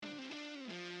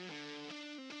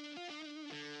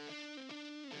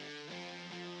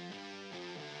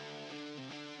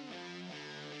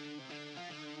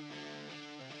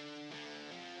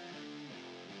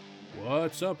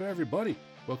What's up, everybody?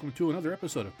 Welcome to another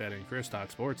episode of Ben and Chris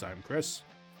Talk Sports. I'm Chris.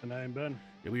 And I'm Ben.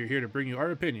 And we are here to bring you our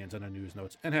opinions on the news,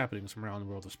 notes, and happenings from around the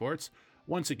world of sports.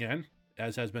 Once again,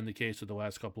 as has been the case for the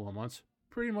last couple of months,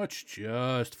 pretty much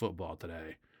just football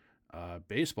today.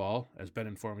 Baseball, as Ben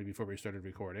informed me before we started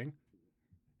recording,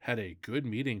 had a good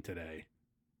meeting today,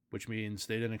 which means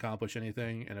they didn't accomplish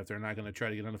anything, and if they're not going to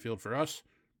try to get on the field for us,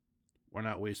 we're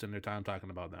not wasting their time talking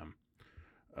about them.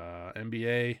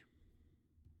 NBA,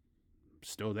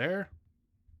 still there,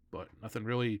 but nothing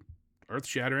really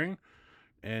earth-shattering.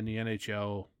 And the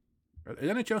NHL, is the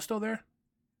NHL still there?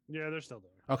 Yeah, they're still there.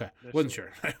 Okay, wasn't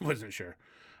sure. I wasn't sure.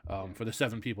 For the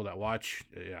 7 people that watch,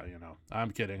 yeah, you know,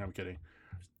 I'm kidding.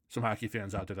 Some hockey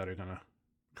fans out there that are gonna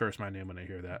curse my name when they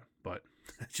hear that, but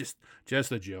just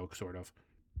a joke, sort of.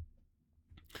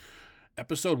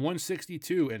 Episode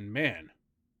 162, and man,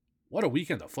 what a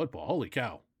weekend of football! Holy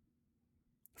cow!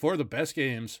 4 of the best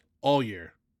games all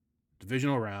year,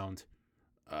 divisional round,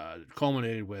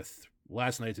 culminated with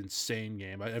last night's insane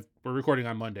game. We're recording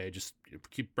on Monday. Just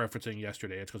keep referencing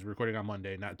yesterday. It's because we're recording on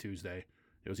Monday, not Tuesday.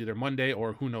 It was either Monday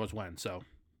or who knows when. So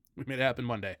we made it happen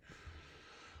Monday.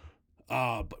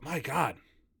 But my God,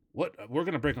 we're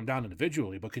going to break them down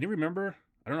individually. But can you remember?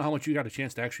 I don't know how much you got a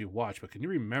chance to actually watch, but can you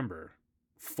remember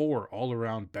 4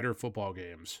 all-around better football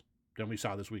games than we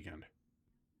saw this weekend?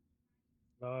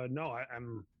 No,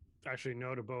 I'm actually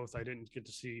no to both. I didn't get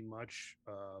to see much,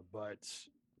 but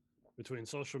between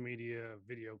social media,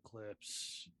 video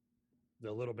clips,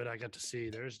 the little bit I got to see,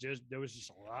 there was just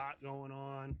a lot going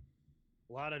on,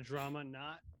 a lot of drama.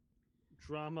 Not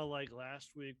drama like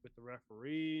last week with the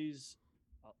referees,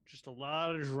 just a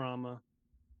lot of drama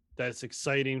that's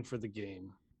exciting for the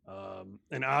game.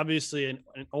 And obviously,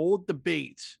 an old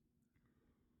debate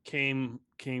came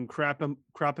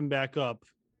cropping back up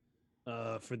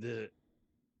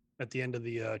at the end of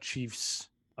the Chiefs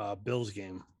Bills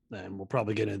game. And we'll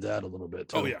probably get into that a little bit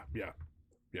too. Oh, yeah.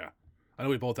 I know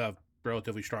we both have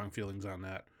relatively strong feelings on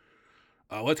that.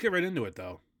 Let's get right into it,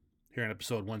 though, here in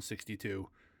episode 162.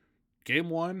 Game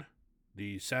 1,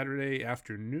 the Saturday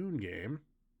afternoon game.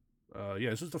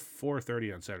 This was the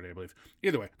 4:30 on Saturday, I believe.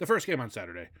 Either way, the first game on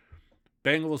Saturday.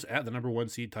 Bengals at the number 1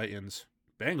 seed Titans.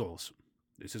 Bengals,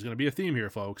 this is going to be a theme here,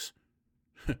 folks.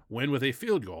 Win with a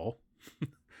field goal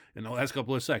in the last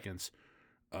couple of seconds.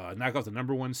 Knock off the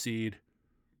number 1 seed.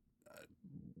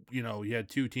 You had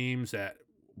 2 teams that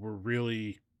were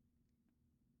really...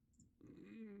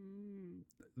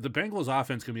 The Bengals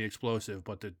offense can be explosive,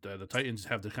 but the Titans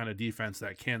have the kind of defense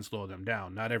that can slow them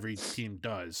down. Not every team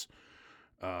does,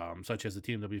 such as the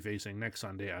team they'll be facing next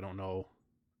Sunday. I don't know.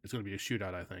 It's going to be a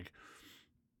shootout, I think.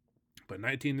 But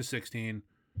 19-16,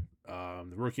 the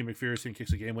rookie McPherson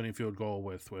kicks a game-winning field goal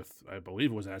with I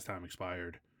believe it was as time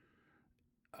expired.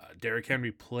 Derrick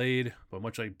Henry played, but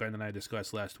much like Ben and I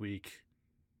discussed last week,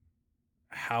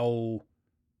 how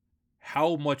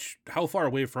far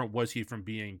away was he from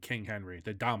being King Henry,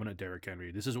 the dominant Derrick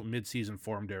Henry? This is mid-season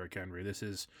form Derrick Henry. This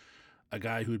is a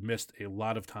guy who'd missed a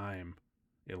lot of time.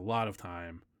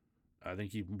 I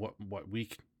think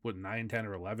week 9, 10,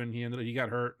 or 11 he got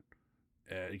hurt.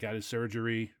 He got his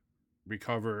surgery,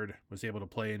 recovered, was able to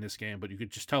play in this game, but you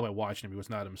could just tell by watching him he was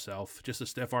not himself. Just the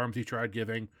stiff arms he tried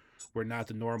giving were not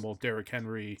the normal Derrick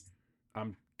Henry,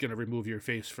 I'm gonna remove your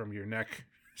face from your neck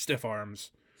stiff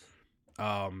arms.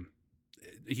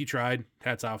 He tried.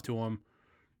 Hats off to him.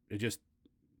 It just,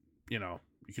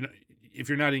 if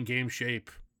you're not in game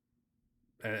shape,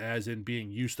 as in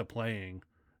being used to playing,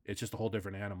 it's just a whole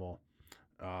different animal.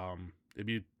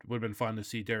 Would have been fun to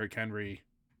see Derrick Henry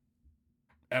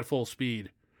at full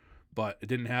speed, but it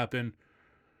didn't happen.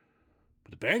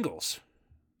 But the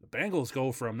Bengals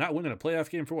go from not winning a playoff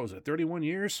game for 31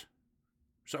 years,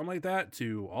 something like that,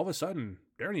 to all of a sudden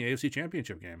they're in the AFC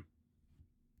Championship game.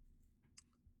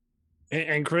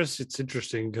 And Chris, it's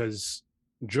interesting because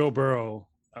Joe Burrow,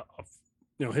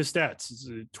 his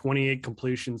stats: 28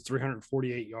 completions,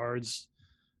 348 yards,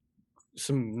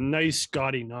 some nice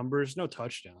gaudy numbers, no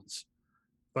touchdowns,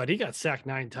 but he got sacked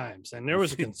 9 times, and there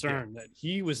was a concern that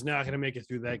he was not going to make it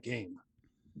through that game.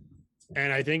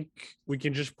 And I think we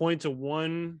can just point to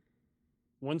one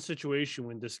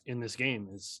situation in this game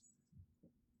is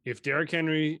if Derrick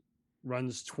Henry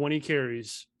runs 20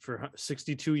 carries for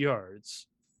 62 yards.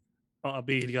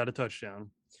 Albeit he got a touchdown,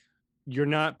 you're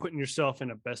not putting yourself in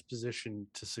a best position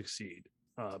to succeed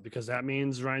because that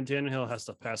means Ryan Tannehill has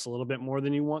to pass a little bit more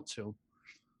than you want to.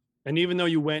 And even though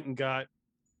you went and got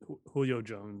Julio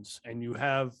Jones and you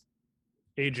have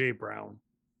A.J. Brown,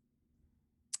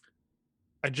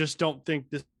 I just don't think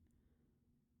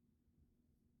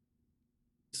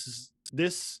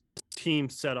this team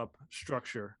setup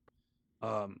structure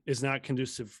is not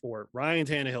conducive for Ryan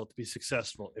Tannehill to be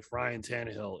successful. If Ryan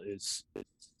Tannehill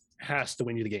has to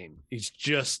win you the game, he's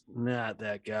just not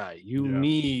that guy. You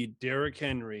need Derrick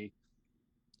Henry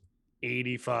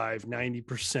 85,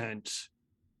 90%,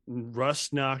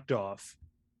 rust knocked off,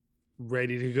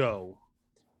 ready to go.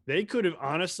 They could have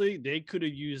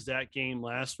used that game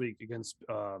last week against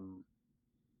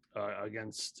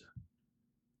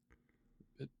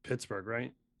Pittsburgh,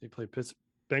 right? They played Pittsburgh.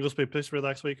 Bengals played Pittsburgh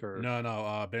last week, or no?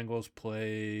 Bengals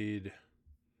played.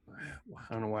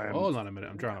 I don't know why. Hold on a minute.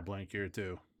 I'm trying to blank here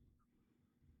too.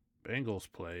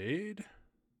 Bengals played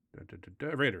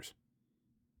Raiders.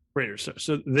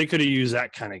 So they could have used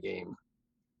that kind of game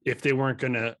if he was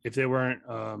going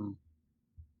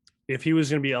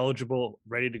to be eligible,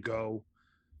 ready to go.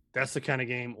 That's the kind of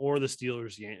game, or the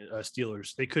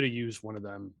Steelers. They could have used one of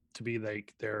them to be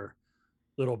like their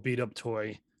little beat up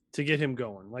toy to get him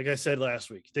going. Like I said last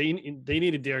week, they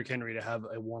needed Derrick Henry to have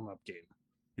a warm up game.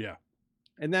 Yeah.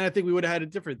 And then I think we would have had a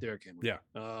different Derrick Henry. Yeah.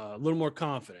 A little more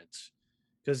confidence,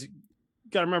 because you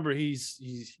got to remember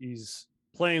he's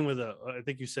playing with I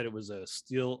think you said it was a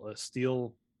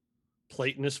steel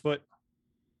plate in his foot.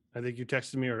 I think you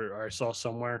texted me or I saw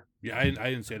somewhere. Yeah, I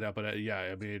didn't say that, but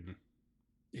I mean,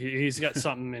 he's got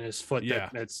something in his foot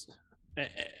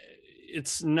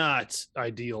it's not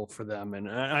ideal for them, and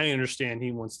I understand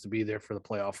he wants to be there for the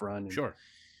playoff run. Sure.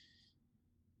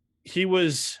 He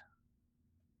was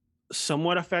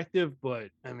somewhat effective,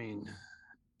 but I mean,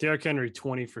 Derrick Henry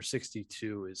 20 for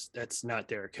 62 that's not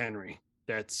Derrick Henry.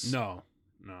 That's no.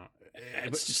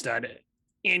 It's just not it.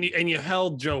 And you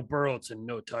held Joe Burrow to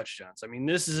no touchdowns. I mean,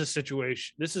 this is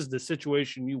the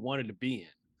situation you wanted to be in.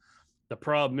 The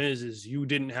problem is you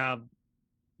didn't have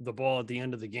the ball at the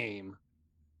end of the game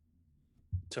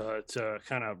to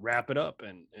kind of wrap it up,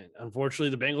 and unfortunately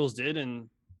the Bengals did, and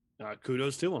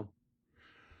kudos to them.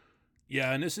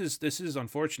 Yeah, and this is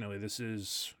unfortunately this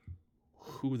is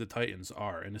who the Titans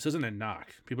are, and this isn't a knock.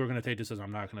 People are going to take this as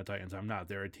I'm knocking the Titans. I'm not.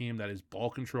 They're a team that is ball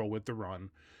control with the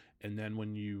run, and then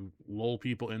when you lull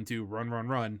people into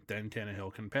run, then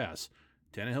Tannehill can pass.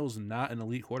 Tannehill's not an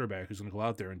elite quarterback who's going to go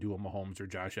out there and do what Mahomes or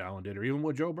Josh Allen did, or even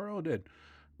what Joe Burrow did.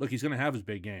 Look, he's going to have his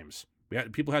big games.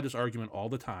 People had this argument all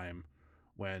the time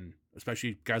when,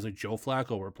 especially guys like Joe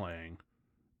Flacco were playing,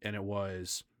 and it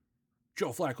was, Joe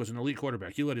Flacco's an elite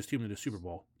quarterback. He led his team to the Super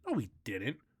Bowl. No, he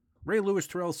didn't. Ray Lewis,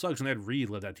 Terrell Suggs, and Ed Reed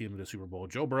led that team to the Super Bowl.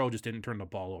 Joe Burrow just didn't turn the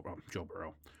ball over. Joe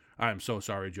Burrow. I am so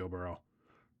sorry, Joe Burrow.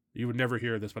 You would never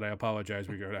hear this, but I apologize.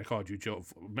 I called you Joe.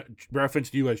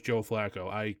 Referenced you as Joe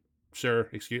Flacco. Sir,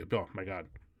 excuse. Oh my God,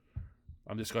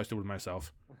 I'm disgusted with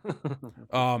myself.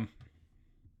 No,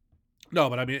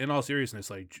 but I mean, in all seriousness,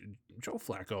 like Joe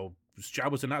Flacco, his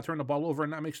job was to not turn the ball over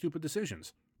and not make stupid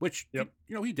decisions, which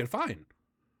he did fine.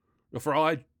 But for all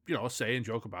I say and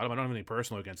joke about him, I don't have anything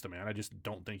personal against the man. I just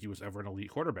don't think he was ever an elite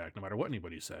quarterback, no matter what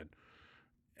anybody said.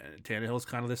 And Tannehill's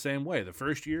kind of the same way. The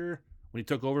first year when he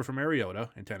took over from Mariota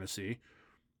in Tennessee,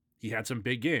 he had some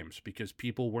big games because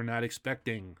people were not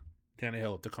expecting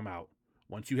Tannehill to come out.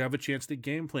 Once you have a chance to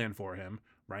game plan for him,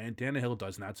 Ryan Tannehill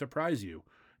does not surprise you.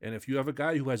 And if you have a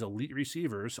guy who has elite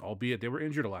receivers, albeit they were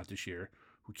injured a lot this year,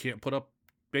 who can't put up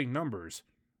big numbers,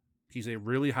 he's a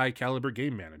really high caliber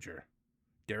game manager.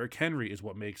 Derrick Henry is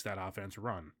what makes that offense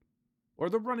run. Or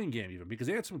the running game even, because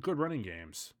they had some good running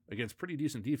games against pretty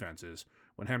decent defenses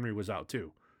when Henry was out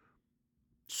too.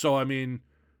 So, I mean,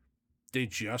 they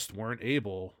just weren't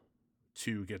able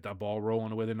to get that ball rolling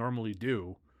the way they normally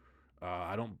do.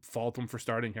 I don't fault them for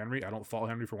starting Henry. I don't fault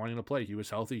Henry for wanting to play. He was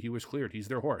healthy. He was cleared. He's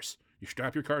their horse. You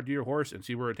strap your card to your horse and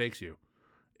see where it takes you.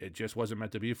 It just wasn't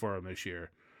meant to be for him this year.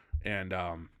 And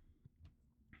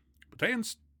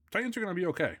Titans are going to be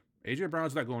okay. A.J.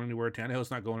 Brown's not going anywhere.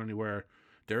 Tannehill's not going anywhere.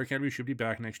 Derrick Henry should be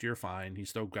back next year fine. He's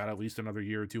still got at least another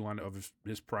year or two of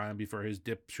his prime before his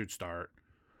dip should start.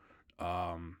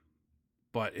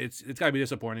 But it's got to be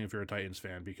disappointing if you're a Titans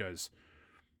fan because,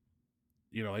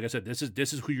 like I said, this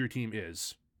is who your team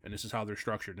is, and this is how they're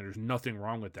structured, and there's nothing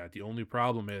wrong with that. The only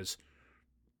problem is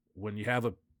when you have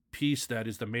a piece that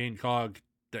is the main cog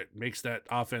that makes that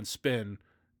offense spin,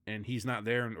 and he's not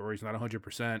there or he's not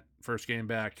 100% first game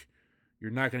back,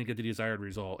 you're not going to get the desired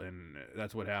result, and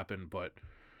that's what happened. But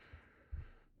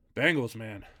Bengals,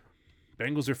 man.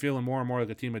 Bengals are feeling more and more like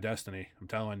a team of destiny, I'm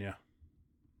telling you.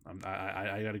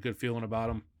 I got a good feeling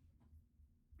about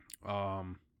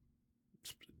them.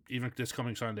 Even this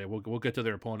coming Sunday, we'll get to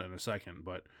their opponent in a second.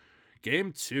 But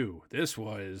game 2, this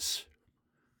was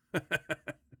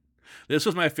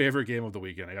my favorite game of the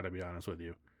weekend. I got to be honest with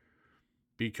you,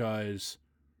 because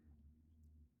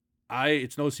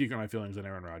it's no secret my feelings on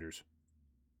Aaron Rodgers.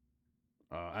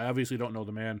 I obviously don't know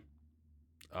the man.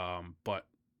 But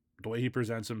the way he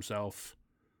presents himself,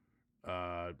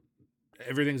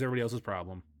 everything's everybody else's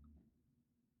problem.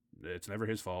 It's never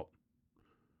his fault.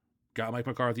 Got Mike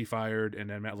McCarthy fired, and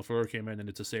then Matt LaFleur came in, and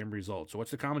it's the same result. So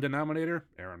what's the common denominator?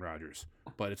 Aaron Rodgers.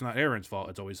 But it's not Aaron's fault.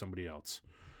 It's always somebody else.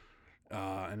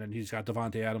 And then he's got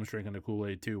Davante Adams drinking the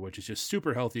Kool-Aid too, which is just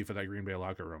super healthy for that Green Bay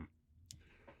locker room.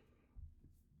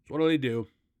 So what do?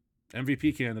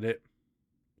 MVP candidate,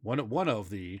 one of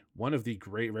the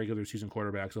great regular season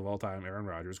quarterbacks of all time, Aaron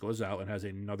Rodgers, goes out and has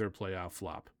another playoff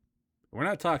flop. We're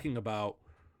not talking about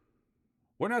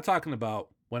went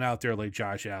out there like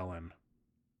Josh Allen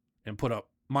and put up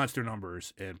monster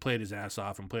numbers and played his ass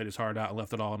off and played his heart out and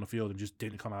left it all on the field and just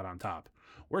didn't come out on top.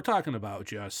 We're talking about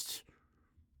just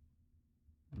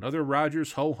another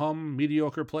Rodgers ho-hum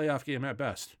mediocre playoff game at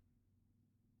best.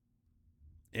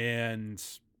 And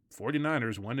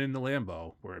 49ers went into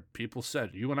Lambeau, where people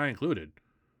said, you and I included,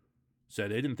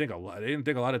 said they didn't think a lot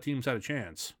of teams had a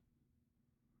chance.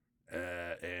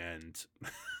 And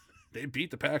they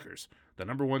beat the Packers, the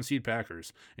number 1 seed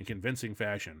Packers, in convincing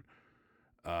fashion.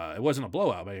 It wasn't a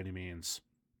blowout by any means,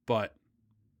 but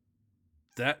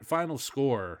that final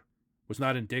score was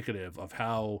not indicative of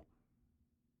how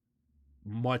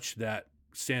much that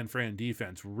San Fran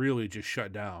defense really just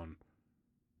shut down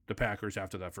the Packers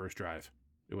after that first drive.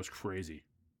 It was crazy.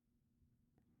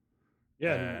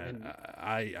 Yeah, and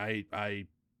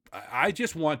I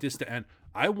just want this to end.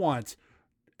 I want,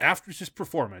 after this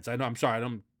performance, I'm sorry,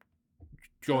 I'm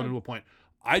going into a point.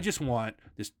 I just want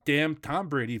this damn Tom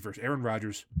Brady versus Aaron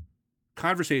Rodgers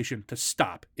conversation to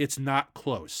stop. It's not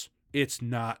close. It's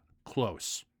not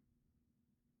close.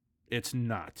 It's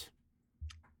not.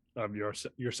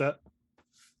 You're set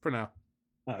for now.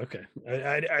 Oh, okay.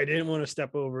 I didn't want to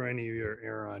step over any of your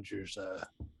Aaron Rodgers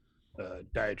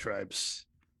diatribes.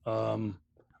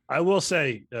 I will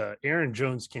say Aaron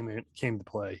Jones came to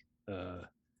play, and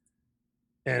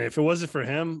if it wasn't for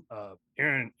him,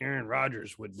 Aaron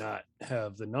Rodgers would not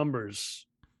have the numbers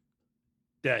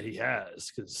that he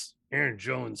has, because Aaron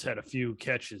Jones had a few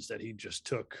catches that he just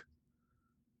took,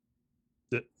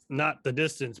 not the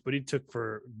distance, but he took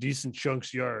for decent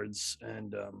chunks yards.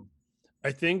 And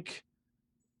I think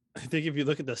if you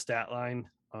look at the stat line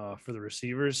for the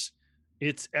receivers,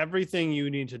 it's everything you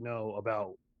need to know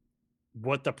about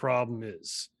what the problem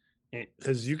is.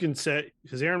 Because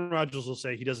Aaron Rodgers will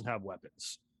say he doesn't have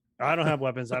weapons. I don't have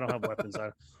weapons. I don't have weapons.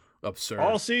 Absurd.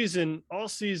 All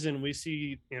season we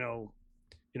see,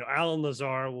 Alan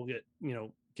Lazar will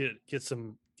get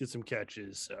some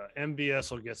catches.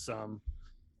 MVS will get some.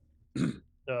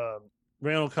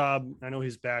 Randall Cobb, I know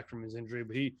he's back from his injury,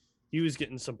 but he was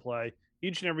getting some play.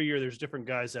 Each and every year, there's different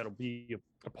guys that'll be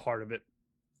a part of it.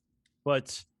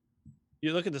 But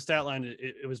you look at the stat line,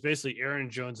 it was basically Aaron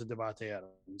Jones and Davante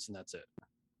Adams, and that's it.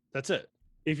 That's it.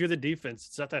 If you're the defense,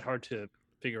 it's not that hard to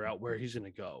figure out where he's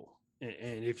going to go.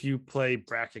 And if you play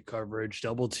bracket coverage,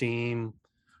 double team,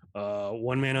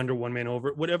 one man under, one man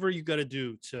over, whatever you got to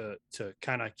do to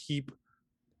kind of keep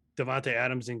Davante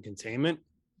Adams in containment.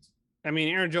 I mean,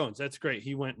 Aaron Jones, that's great.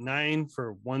 He went 9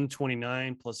 for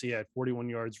 129, plus he had 41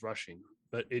 yards rushing,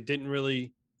 but it didn't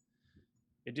really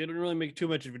make too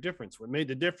much of a difference. What made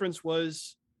the difference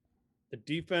was the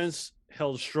defense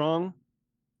held strong.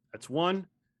 That's 1.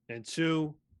 And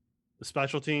 2, the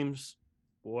special teams,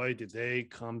 boy, did they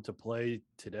come to play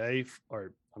today,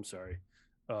 or I'm sorry,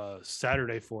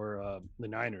 Saturday for the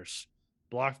Niners.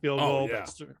 Blocked field goal,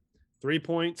 that's 3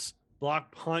 points,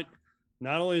 block punt.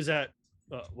 Not only is that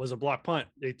was a block punt,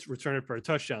 they returned it for a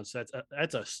touchdown. So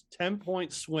that's a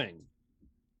 10-point swing.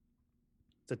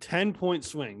 It's a 10-point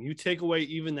swing. You take away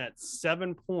even that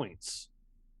 7 points.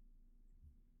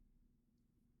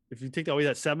 If you take away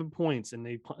that 7 points and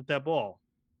they punt that ball,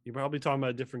 you're probably talking about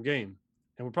a different game.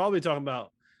 And we're probably talking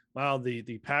about, wow, the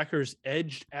Packers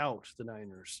edged out the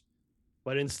Niners.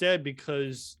 But instead,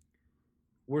 because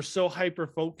we're so hyper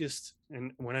focused,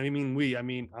 and when I mean we, I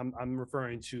mean I'm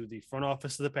referring to the front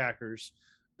office of the Packers,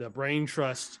 the brain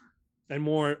trust, and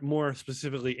more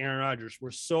specifically Aaron Rodgers.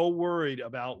 We're so worried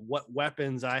about what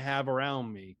weapons I have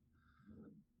around me.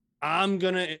 I'm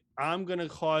gonna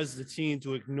cause the team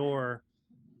to ignore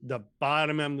the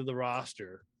bottom end of the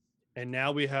roster, and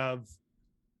now we have,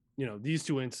 these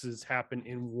 2 instances happen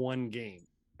in one game,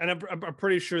 and I'm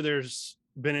pretty sure there's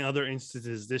been other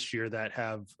instances this year that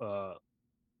have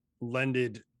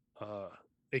lended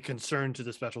a concern to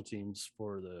the special teams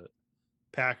for the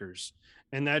Packers,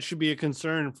 and that should be a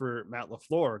concern for Matt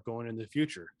LaFleur going into the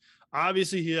future.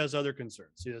 Obviously, he has other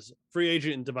concerns. He has free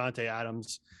agent in Davante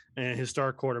Adams, and his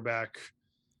star quarterback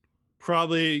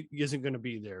probably isn't going to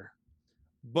be there.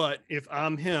 But if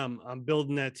I'm him, I'm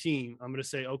building that team. I'm going to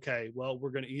say, okay, well,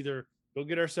 we're going to either go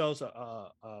get ourselves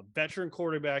a veteran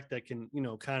quarterback that can,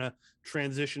 kind of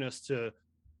transition us to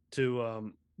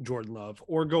Jordan Love,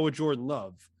 or go with Jordan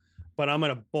Love. But I'm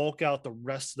going to bulk out the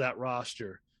rest of that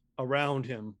roster around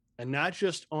him, and not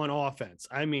just on offense.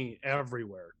 I mean,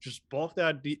 everywhere. Just bulk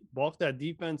that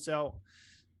defense out.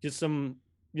 Get some.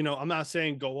 I'm not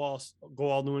saying go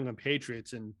all New England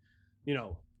Patriots and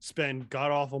spend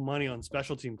god awful money on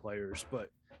special team players,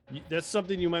 but that's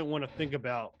something you might want to think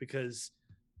about, because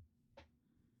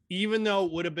even though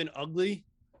it would have been ugly,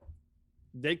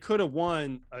 they could have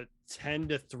won a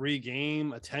 10-3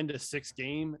 game, a 10-6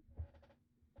 game.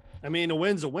 I mean, a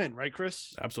win's a win, right,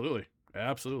 Chris? Absolutely.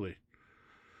 I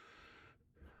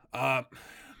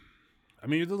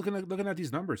mean, you're looking at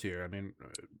these numbers here. I mean,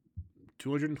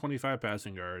 225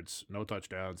 passing yards, no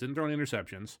touchdowns, didn't throw any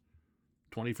interceptions.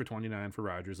 20 for 29 for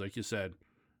Rodgers, like you said.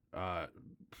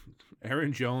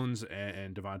 Aaron Jones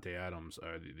and Davante Adams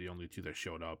are the only two that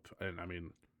showed up, and I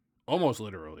mean, almost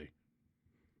literally.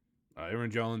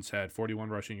 Aaron Jones had 41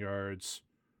 rushing yards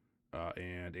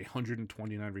and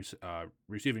 129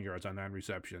 receiving yards on 9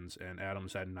 receptions, and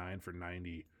Adams had 9 for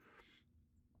 90.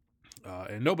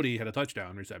 And nobody had a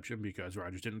touchdown reception because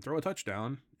Rodgers didn't throw a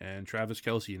touchdown, and Travis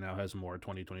Kelce now has more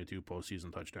 2022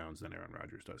 postseason touchdowns than Aaron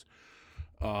Rodgers does.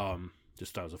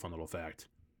 Just that was a fun little fact.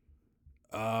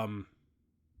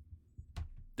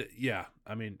 Yeah,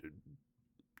 I mean,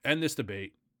 end this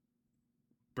debate.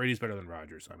 Brady's better than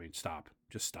Rodgers. I mean, stop.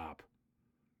 Just stop.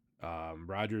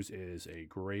 Rodgers is a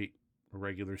great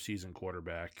regular season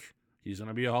quarterback. He's going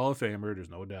to be a Hall of Famer, there's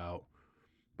no doubt.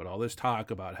 But all this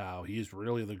talk about how he's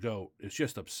really the GOAT is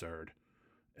just absurd.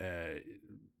 I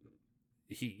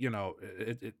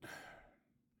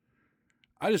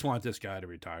just want this guy to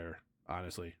retire,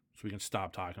 honestly, so we can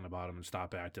stop talking about him and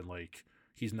stop acting like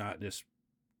he's not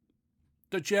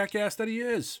the jackass that he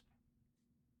is.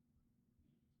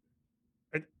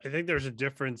 I think there's a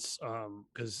difference,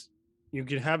 because you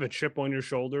can have a chip on your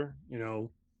shoulder.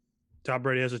 Tom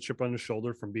Brady has a chip on his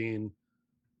shoulder from being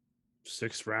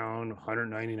 6th round,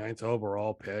 199th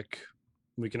overall pick.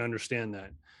 We can understand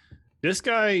that. This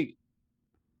guy,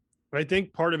 I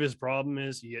think part of his problem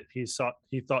is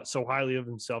he thought so highly of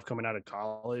himself coming out of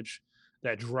college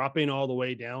that dropping all the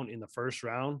way down in the first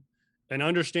round, and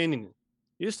understanding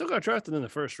he still got drafted in the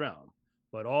first round,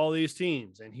 but all these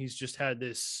teams, and he's just had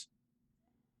this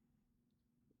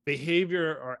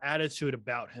behavior or attitude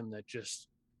about him that just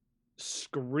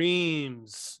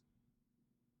screams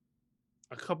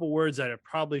a couple words that I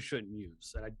probably shouldn't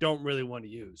use, that I don't really want to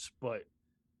use, but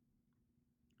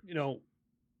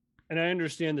and I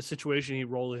understand the situation he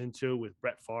rolled into with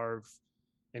Brett Favre,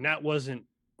 and that wasn't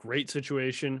great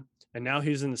situation. And now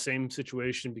he's in the same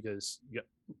situation because you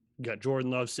got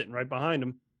Jordan Love sitting right behind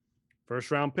him,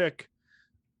 1st round pick.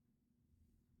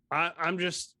 I'm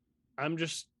just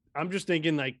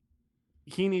thinking, like,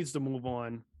 he needs to move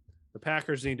on. The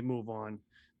Packers need to move on.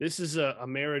 This is a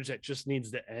marriage that just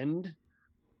needs to end.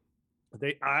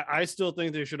 I still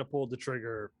think they should have pulled the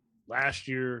trigger last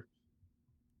year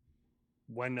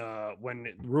when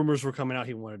rumors were coming out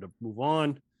he wanted to move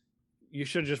on. You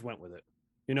should have just went with it.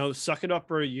 Suck it up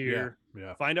for a year.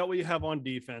 Yeah. Find out what you have on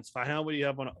defense. Find out what you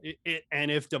have on it.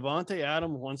 And if Davante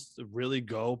Adams wants to really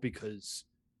go because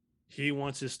he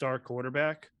wants his star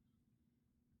quarterback,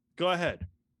 go ahead.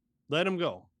 Let him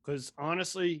go. Because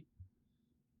honestly,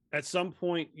 at some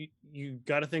point, you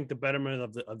got to think the betterment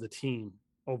of the team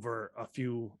over a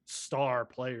few star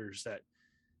players that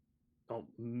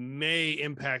may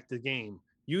impact the game.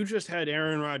 You just had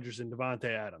Aaron Rodgers and Davante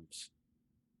Adams.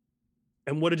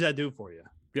 And what did that do for you?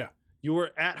 Yeah. You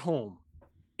were at home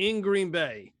in Green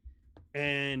Bay,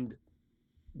 and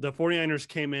the 49ers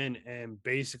came in and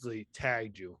basically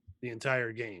tagged you the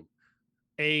entire game.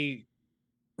 A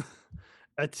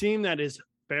team that is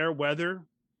fair weather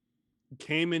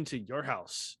came into your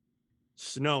house,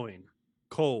 snowing,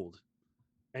 cold,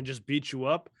 and just beat you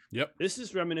up. Yep. This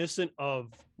is reminiscent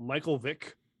of Michael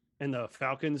Vick and the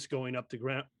Falcons going up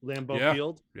to Lambeau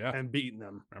Field and beating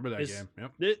them. Remember that game?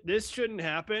 Yep. This shouldn't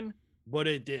happen, but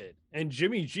it did. And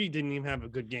Jimmy G didn't even have a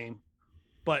good game.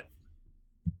 But,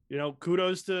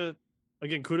 kudos to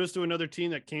another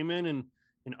team that came in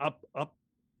and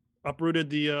uprooted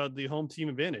the home team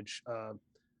advantage.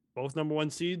 Both number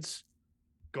 1 seeds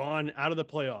gone out of the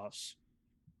playoffs.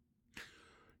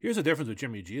 Here's the difference with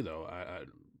Jimmy G, though.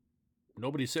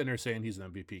 Nobody's sitting there saying he's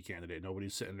an MVP candidate.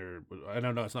 Nobody's sitting there. I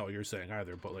don't know. It's not what you're saying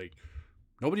either. But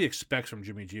nobody expects from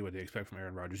Jimmy G what they expect from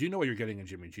Aaron Rodgers. You know what you're getting in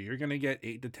Jimmy G. You're going to get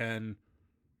 8 to 10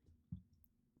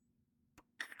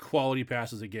 quality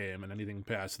passes a game, and anything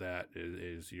past that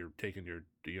is you're taking your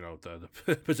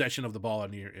the possession of the ball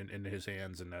into his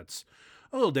hands, and that's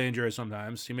a little dangerous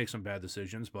sometimes. He makes some bad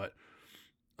decisions, but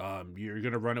you're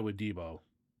gonna run it with Debo,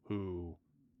 who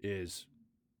is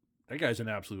that guy's an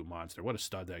absolute monster. What a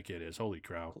stud that kid is! Holy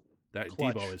cow, that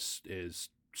Clutch. Debo is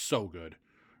so good.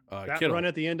 That Kittle, run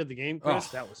at the end of the game, Chris,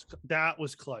 oh, that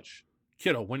was clutch.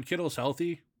 Kittle, when Kittle's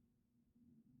healthy,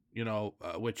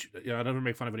 which I never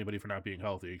make fun of anybody for not being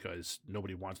healthy because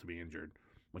nobody wants to be injured.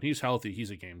 When he's healthy, he's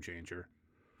a game changer.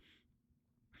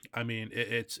 I mean,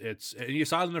 it's and you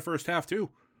saw it in the first half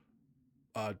too.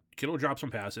 Kittle dropped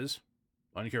some passes,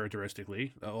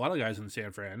 uncharacteristically. A lot of guys in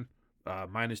San Fran,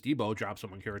 minus Debo, dropped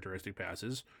some uncharacteristic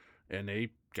passes, and they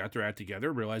got their act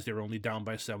together, realized they were only down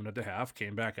by 7 at the half,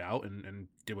 came back out and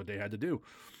did what they had to do.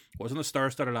 Wasn't a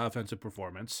star-studded offensive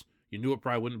performance. You knew it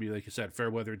probably wouldn't be, like you said, fair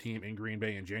weather team in Green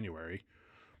Bay in January,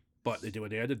 but they did what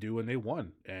they had to do and they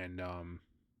won. And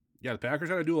the Packers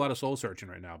got to do a lot of soul searching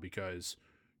right now because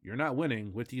you're not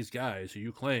winning with these guys who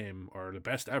you claim are the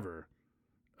best ever.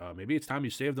 Maybe it's time you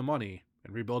save the money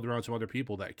and rebuild around some other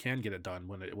people that can get it done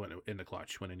when in the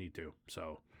clutch when they need to.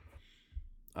 So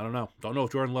I don't know. Don't know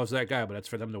if Jordan loves that guy, but that's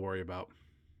for them to worry about.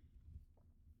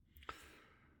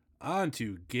 On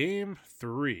to game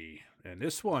 3. And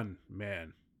this one,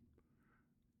 man,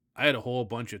 I had a whole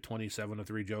bunch of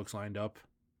 27-3 jokes lined up.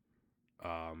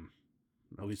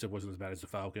 At least it wasn't as bad as the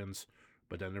Falcons,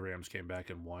 but then the Rams came back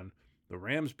and won. The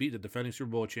Rams beat the defending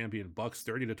Super Bowl champion Bucks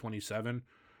 30-27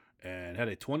 and had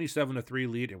a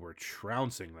 27-3 lead and were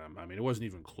trouncing them. I mean, it wasn't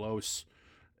even close.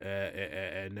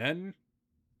 And then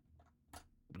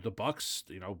the Bucks,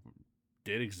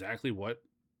 did exactly what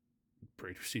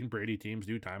we've seen Brady teams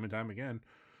do time and time again.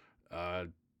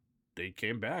 They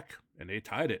came back and they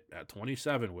tied it at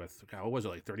 27 with, what was it,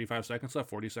 like 35 seconds left,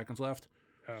 40 seconds left?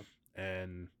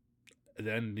 And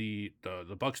then the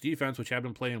Bucks defense, which had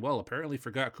been playing well, apparently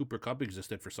forgot Cooper Kupp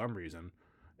existed for some reason.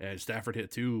 And Stafford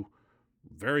hit 2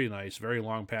 very nice, very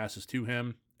long passes to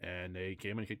him, and they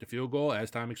came and kicked a field goal as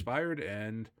time expired,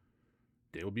 and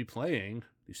they will be playing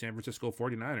the San Francisco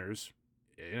 49ers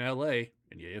in LA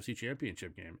in the NFC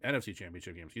Championship game,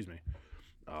 excuse me.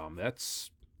 That's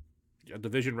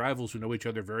division rivals who know each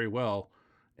other very well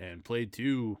and played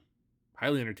 2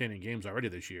 highly entertaining games already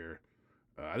this year.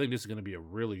 I think this is going to be a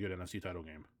really good NFC title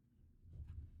game.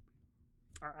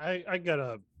 I got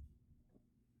a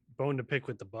bone to pick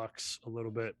with the Bucks a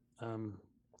little bit.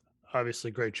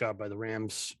 Obviously, great job by the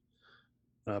Rams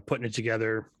putting it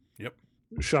together. Yep.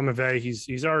 Sean McVay,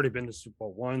 he's already been to Super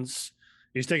Bowl once.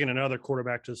 He's taken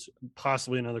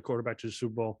possibly another quarterback to the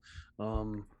Super Bowl.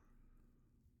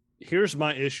 Here's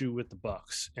my issue with the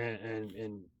Bucks,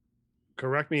 and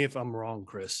correct me if I'm wrong,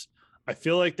 Chris. I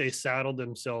feel like they saddled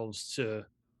themselves to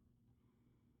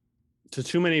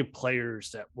too many players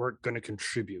that weren't going to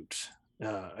contribute.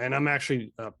 And I'm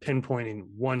actually pinpointing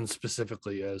one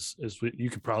specifically as you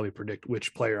could probably predict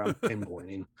which player I'm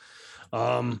pinpointing.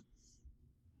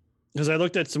 Because I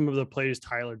looked at some of the plays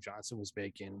Tyler Johnson was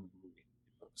making.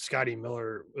 Scotty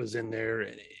Miller was in there.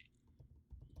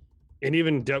 And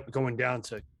even going down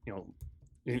to,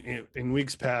 in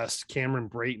weeks past, Cameron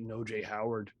Brayton, OJ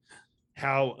Howard,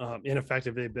 how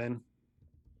ineffective they've been.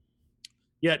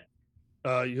 Yet,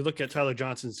 you look at Tyler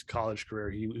Johnson's college career,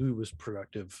 he was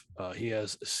productive. He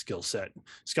has a skill set.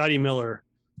 Scotty Miller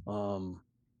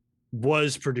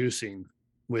was producing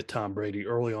with Tom Brady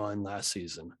early on last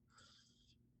season.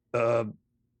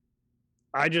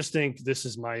 I just think, this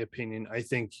is my opinion, I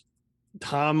think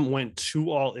Tom went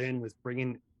too all in with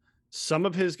bringing some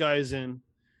of his guys in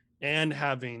and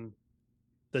having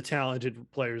the talented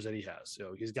players that he has.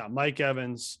 So he's got Mike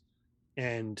Evans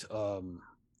and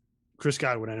Chris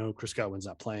Godwin. I know Chris Godwin's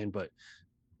not playing, but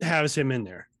has him in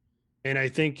there. And I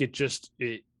think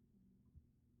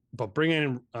but bringing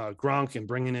in Gronk and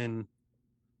bringing in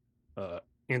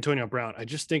Antonio Brown, I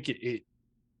just think it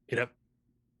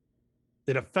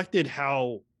affected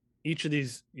how each of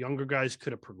these younger guys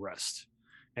could have progressed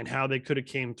and how they could have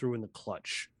came through in the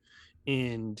clutch.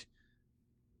 And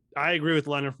I agree with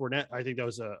Leonard Fournette. I think that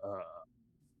was a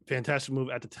fantastic move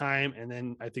at the time. And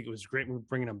then I think it was a great move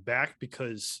bringing him back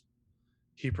because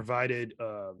he provided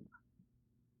a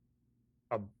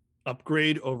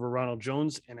upgrade over Ronald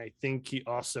Jones. And I think he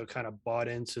also kind of bought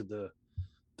into the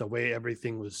way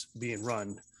everything was being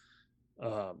run.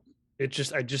 I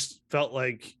just felt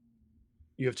like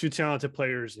you have 2 talented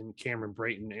players in Cameron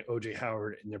Brayton and OJ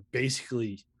Howard, and they're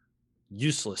basically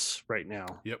useless right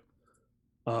now. Yep.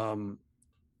 And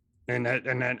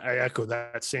then I echo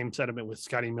that same sentiment with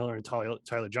Scotty Miller and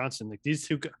Tyler Johnson. Like these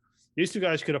two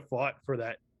guys could have fought for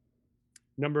that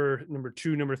number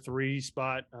two, number three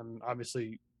spot.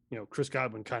 Obviously, Chris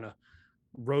Godwin kind of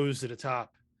rose to the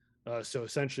top. So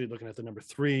essentially looking at the number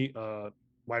three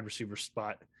wide receiver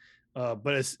spot.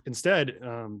 But instead,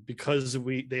 because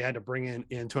they had to bring in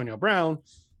Antonio Brown,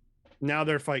 now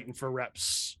they're fighting for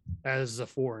reps as a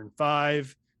 4 and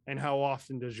 5. And how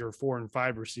often does your 4 and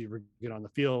 5 receiver get on the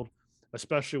field,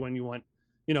 especially when you want,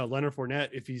 Leonard Fournette,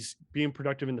 if he's being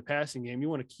productive in the passing game, you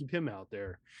want to keep him out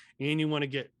there, and you want to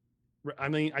get. I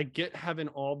mean, I get having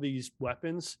all these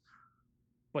weapons,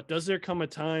 but does there come a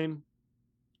time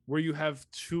where you have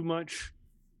too much?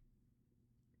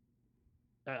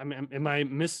 I mean, am I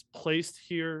misplaced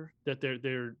here that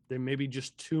there may be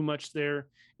just too much there,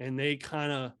 and they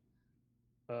kind of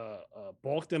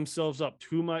bulk themselves up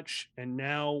too much, and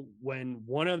now when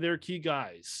one of their key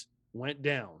guys went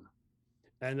down,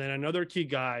 and then another key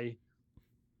guy,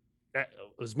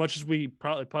 as much as we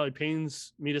probably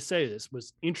pains me to say this,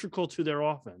 was integral to their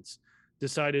offense,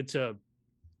 decided to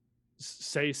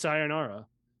say sayonara.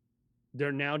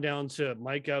 They're now down to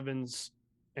Mike Evans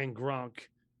and Gronk,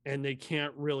 and they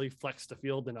can't really flex the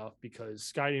field enough because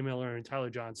Scotty Miller and Tyler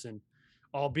Johnson,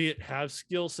 albeit have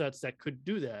skill sets that could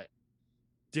do that,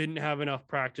 didn't have enough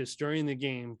practice during the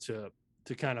game to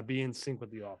kind of be in sync with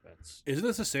the offense. Isn't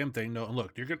this the same thing? No, and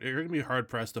look, you're gonna be hard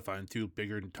pressed to find two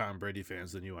bigger Tom Brady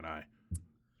fans than you and I,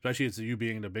 especially it's you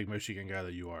being the big Michigan guy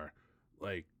that you are.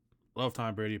 Like, love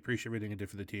Tom Brady, appreciate everything he did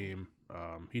for the team.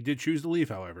 He did choose to leave,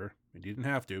 however. He didn't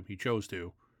have to. He chose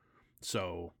to.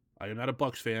 So I am not a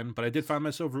Bucs fan, but I did find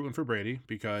myself rooting for Brady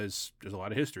because there's a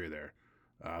lot of history there.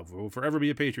 Will forever be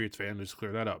a Patriots fan. Just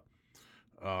clear that up.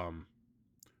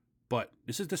 But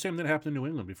this is the same thing that happened in New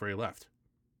England before he left.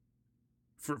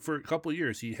 For a couple of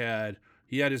years, he had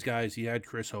his guys. He had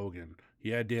Chris Hogan. He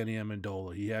had Danny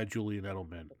Amendola. He had Julian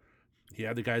Edelman. He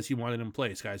had the guys he wanted in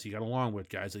place, guys he got along with,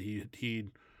 guys that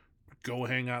he'd go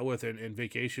hang out with and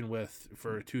vacation with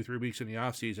for 2-3 weeks in the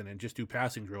offseason and just do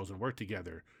passing drills and work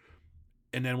together.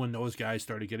 And then when those guys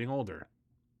started getting older,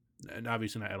 and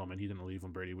obviously not Edelman, he didn't leave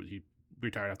when he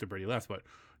retired after Brady left, but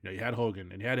you had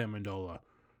Hogan and you had Amendola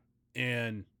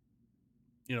and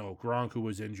Gronk, who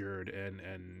was injured,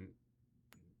 and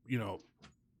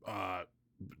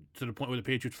to the point where the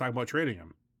Patriots were talking about trading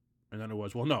him. And then it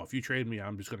was, well, no, if you trade me,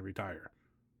 I'm just going to retire.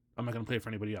 I'm not going to play for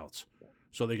anybody else.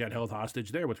 So they got held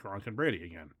hostage there with Gronk and Brady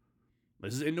again.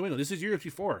 This is in New England. This is years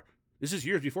before. This is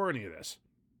years before any of this.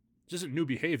 This isn't new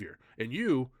behavior. And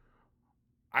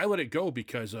I let it go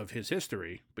because of his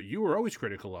history, but you were always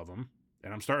critical of him,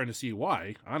 and I'm starting to see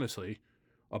why, honestly,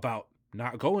 about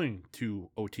not going to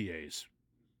OTAs,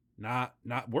 not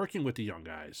working with the young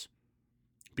guys.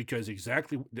 Because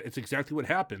it's exactly what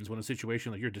happens when a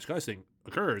situation like you're discussing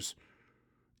occurs,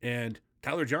 and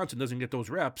Tyler Johnson doesn't get those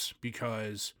reps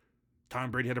because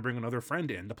Tom Brady had to bring another friend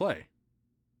in to play.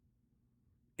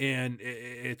 And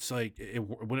it's like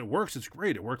when it works, it's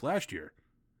great. It worked last year.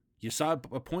 You saw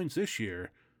points this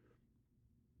year.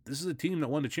 This is a team that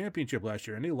won the championship last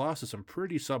year, and they lost to some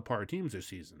pretty subpar teams this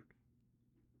season.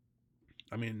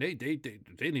 I mean, they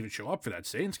didn't even show up for that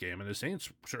Saints game, and the Saints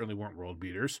certainly weren't world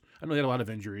beaters. I know they had a lot of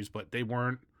injuries, but they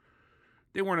weren't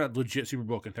a legit Super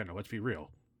Bowl contender. Let's be real.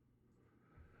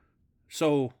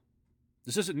 So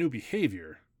this isn't new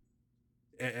behavior,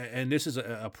 and this is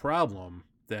a problem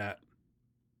that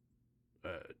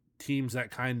teams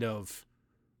that kind of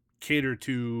cater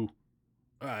to.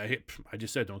 I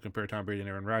just said don't compare Tom Brady and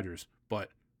Aaron Rodgers, but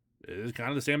it's kind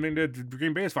of the same thing that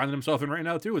Green Bay is finding himself in right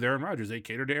now, too, with Aaron Rodgers. They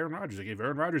catered to Aaron Rodgers. They gave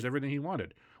Aaron Rodgers everything he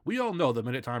wanted. We all know the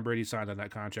minute Tom Brady signed on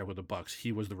that contract with the Bucs,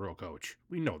 he was the real coach.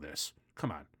 We know this. Come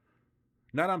on.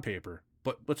 Not on paper,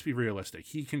 but let's be realistic.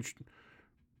 He can,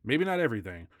 maybe not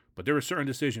everything, but there were certain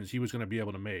decisions he was going to be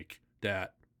able to make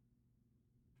that,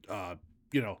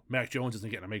 Mac Jones isn't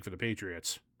getting to make for the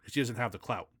Patriots because he doesn't have the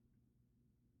clout.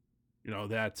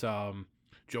 That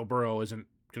Joe Burrow isn't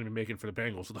going to be making for the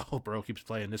Bengals. So the whole Burrow keeps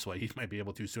playing this way. He might be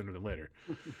able to sooner than later.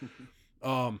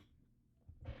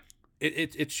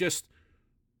 It's just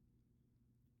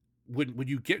when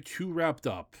you get too wrapped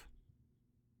up,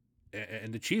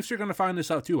 and the Chiefs are going to find this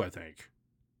out too, I think,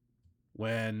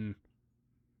 when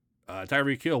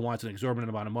Tyreek Hill wants an exorbitant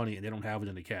amount of money and they don't have it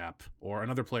in the cap, or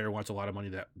another player wants a lot of money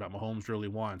that Mahomes really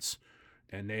wants,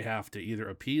 and they have to either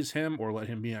appease him or let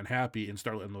him be unhappy and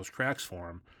start letting those cracks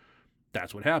form.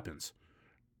 That's what happens.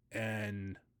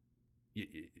 And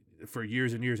for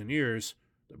years and years and years,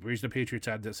 the reason the Patriots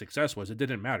had that success was it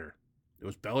didn't matter. It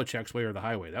was Belichick's way or the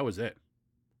highway. That was it.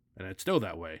 And it's still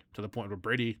that way, to the point where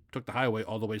Brady took the highway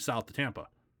all the way south to Tampa.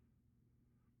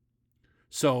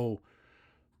 So,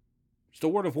 just a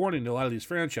word of warning to a lot of these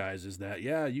franchises that,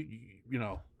 yeah, you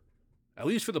know, at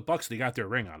least for the Bucs, they got their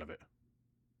ring out of it.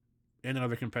 in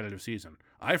another competitive season.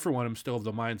 I, for one, am still of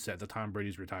the mindset that Tom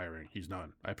Brady's retiring. He's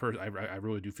done. I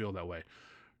really do feel that way.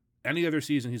 Any other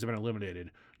season he's been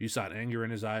eliminated, you saw anger in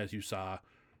his eyes. You saw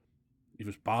he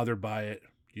was bothered by it.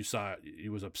 You saw he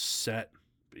was upset.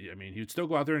 I mean, he would still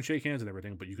go out there and shake hands and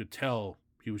everything, but you could tell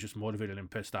he was just motivated and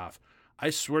pissed off. I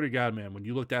swear to God, man, when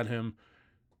you looked at him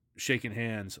shaking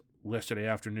hands yesterday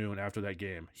afternoon after that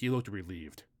game, he looked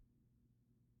relieved.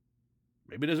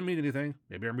 Maybe it doesn't mean anything.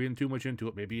 Maybe I'm reading too much into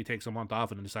it. Maybe he takes a month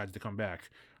off and then decides to come back.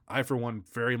 I, for one,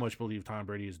 very much believe Tom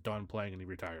Brady is done playing and he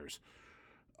retires.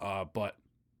 But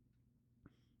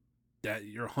that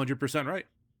you're 100% right.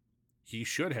 He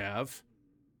should have.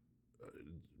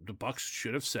 The Bucs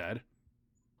should have said,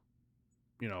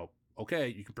 okay,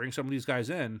 you can bring some of these guys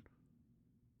in,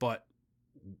 but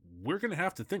we're going to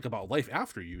have to think about life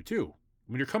after you too.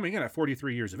 I mean, you're coming in at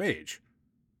 43 years of age.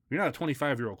 You're not a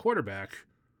 25-year-old quarterback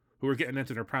who are getting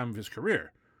into their prime of his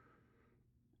career.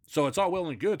 So it's all well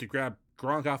and good to grab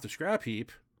Gronk off the scrap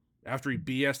heap after he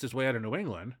BS'd his way out of New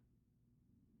England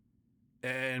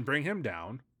and bring him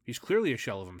down. He's clearly a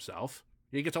shell of himself.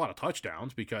 He gets a lot of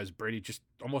touchdowns because Brady just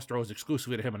almost throws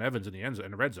exclusively to him and Evans in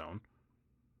the red zone.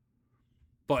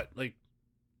 But,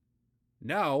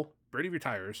 now Brady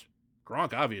retires.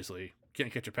 Gronk, obviously,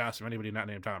 can't catch a pass from anybody not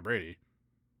named Tom Brady.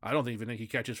 I don't even think he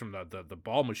catches from the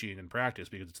ball machine in practice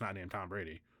because it's not named Tom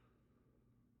Brady.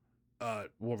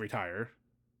 Will retire.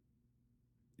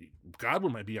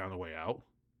 Godwin might be on the way out.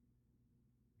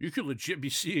 You could legit be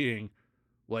seeing,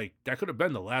 that could have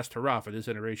been the last hurrah for this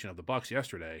iteration of the Bucs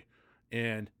yesterday.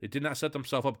 And it did not set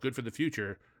themselves up good for the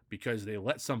future because they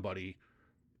let somebody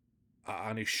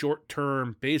on a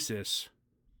short-term basis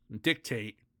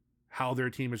dictate how their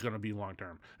team is going to be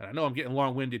long-term. And I know I'm getting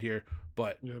long-winded here,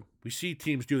 but we see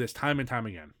teams do this time and time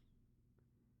again.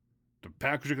 The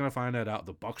Packers are going to find that out.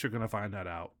 The Bucs are going to find that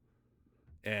out.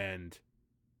 And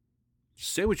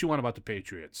say what you want about the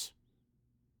Patriots.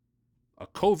 A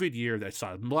COVID year that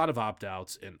saw a lot of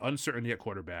opt-outs and uncertainty at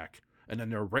quarterback, and then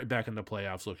they're right back in the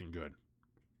playoffs looking good.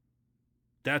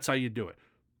 That's how you do it.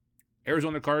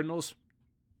 Arizona Cardinals,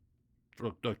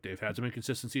 look, they've had some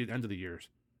inconsistency at the end of the years.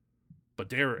 But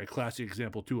they're a classic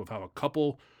example, too, of how a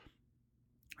couple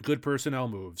good personnel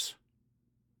moves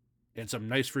and some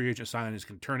nice free agent signings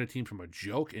can turn a team from a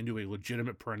joke into a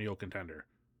legitimate perennial contender.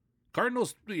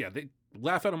 Cardinals, they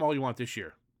laugh at them all you want this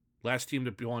year. Last team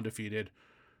to go undefeated,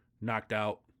 knocked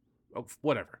out,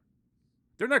 whatever.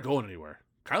 They're not going anywhere.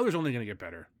 Kyler's only going to get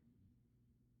better.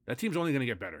 That team's only going to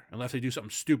get better unless they do something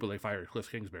stupid like fire Cliff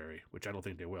Kingsbury, which I don't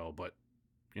think they will, but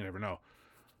you never know.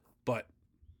 But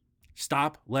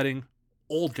stop letting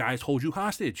old guys hold you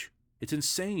hostage. It's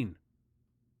insane.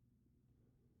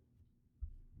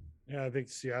 Yeah, I think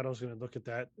Seattle's going to look at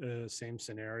that same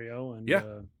scenario and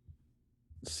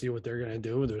see what they're going to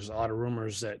do. There's a lot of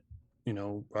rumors that,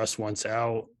 Russ wants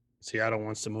out. Seattle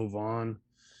wants to move on.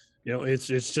 It's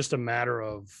just a matter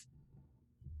of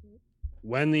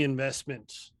when the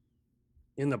investment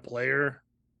in the player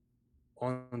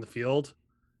on the field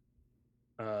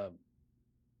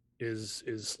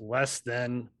is less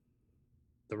than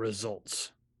the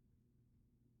results.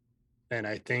 And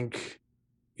I think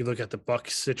you look at the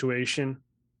Bucs situation,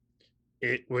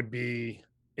 it would be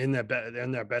in their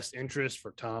best interest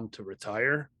for Tom to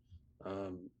retire.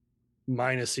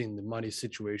 Minusing the money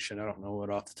situation, I don't know it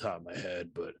off the top of my head,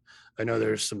 but I know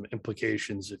there's some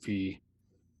implications if he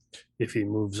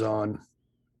moves on.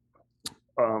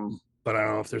 But I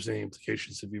don't know if there's any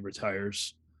implications if he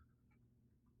retires.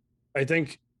 I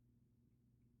think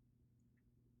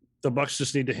the Bucs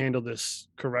just need to handle this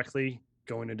correctly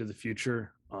going into the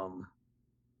future.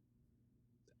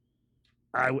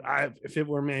 If it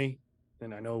were me,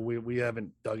 and I know we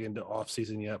haven't dug into off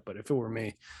season yet, but if it were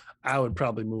me, I would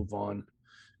probably move on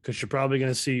because you're probably going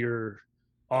to see your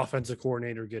offensive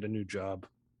coordinator get a new job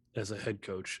as a head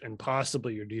coach and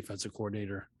possibly your defensive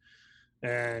coordinator.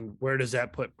 And where does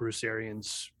that put Bruce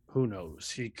Arians? Who knows?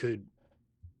 He could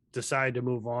decide to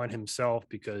move on himself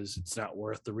because it's not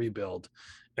worth the rebuild.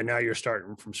 And now you're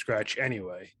starting from scratch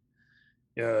anyway.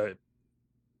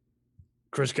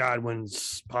 Chris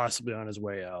Godwin's possibly on his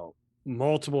way out.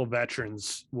 Multiple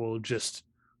veterans will just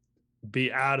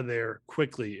be out of there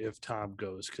quickly if Tom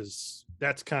goes, because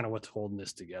that's kind of what's holding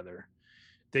this together.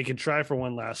 They can try for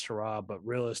one last hurrah, but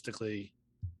realistically,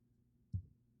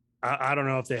 I don't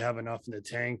know if they have enough in the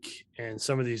tank, and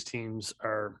some of these teams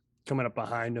are coming up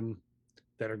behind them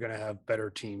that are going to have better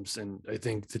teams. And I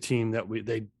think the team that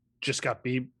they just got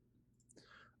beat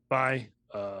by,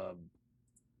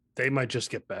 they might just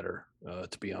get better,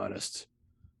 to be honest,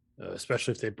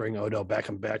 especially if they bring Odell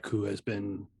Beckham back, who has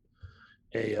been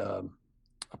a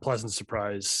a pleasant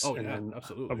surprise. Oh And yeah, then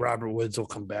absolutely. Robert Woods will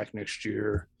come back next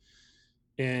year.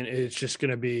 And it's just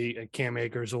going to be Cam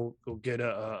Akers will get a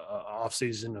off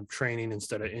season of training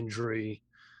instead of injury.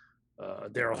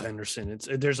 Daryl Henderson.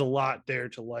 There's a lot there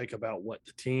to like about what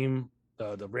the team,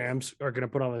 the Rams, are going to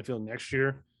put on the field next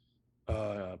year.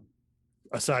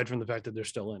 Aside from the fact that they're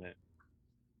still in it,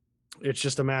 it's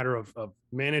just a matter of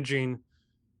managing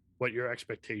what your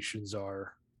expectations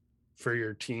are for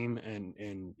your team,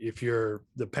 and if you're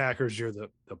the Packers, you're the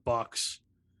Bucks,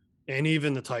 and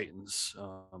even the Titans.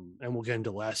 And we'll get into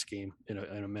the last game in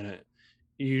a minute.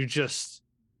 You just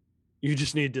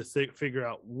need to figure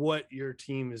out what your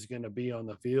team is going to be on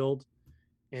the field,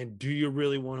 and do you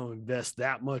really want to invest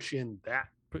that much in that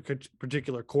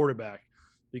particular quarterback?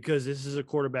 Because this is a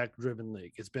quarterback driven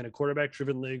league. It's been a quarterback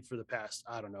driven league for the past,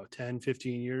 I don't know, 10,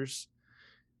 15 years.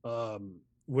 I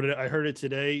heard it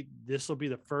today. This will be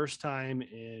the first time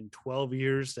in 12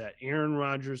 years that Aaron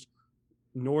Rodgers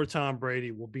nor Tom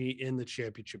Brady will be in the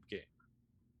championship game.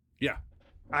 Yeah.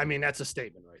 I mean, that's a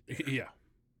statement right there. Yeah.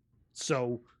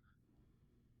 So,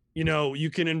 you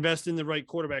can invest in the right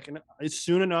quarterback, and it's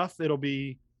soon enough. It'll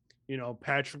be,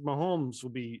 Patrick Mahomes will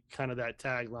be kind of that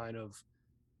tagline of,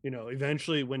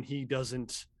 eventually when he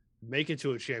doesn't make it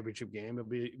to a championship game, it'll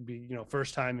be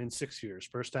first time in 6 years,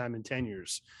 first time in 10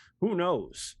 years. Who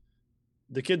knows?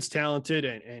 The kid's talented,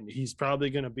 and he's probably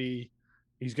going to be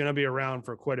around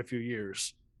for quite a few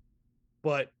years.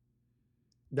 But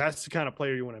that's the kind of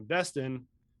player you want to invest in,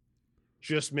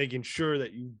 just making sure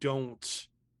that you don't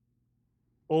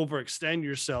overextend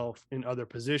yourself in other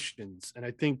positions. And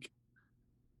I think,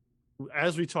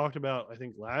 as we talked about, I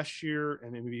think last year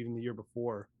and maybe even the year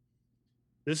before,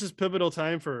 this is pivotal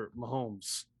time for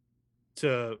Mahomes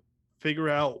to figure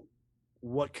out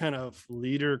what kind of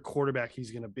leader quarterback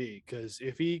he's going to be. Because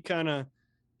if he kind of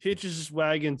hitches his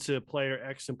wagon to player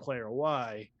X and player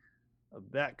Y,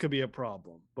 that could be a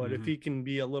problem. But if he can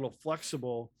be a little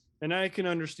flexible, and I can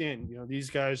understand,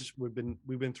 these guys, we've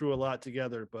been through a lot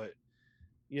together, but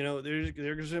there's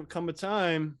going to come a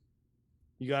time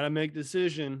you got to make a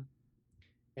decision,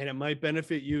 and it might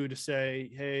benefit you to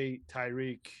say, hey,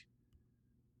 Tyreek,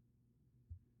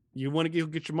 you want to go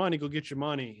get your money, go get your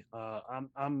money. I'm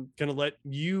going to let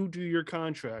you do your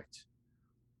contract.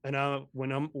 And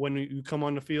when you come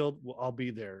on the field, I'll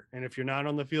be there. And if you're not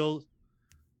on the field,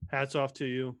 hats off to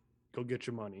you. Go get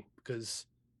your money, because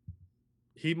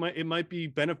it might be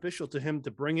beneficial to him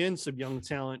to bring in some young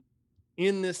talent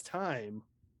in this time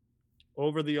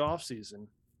over the offseason,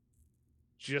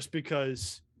 just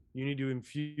because you need to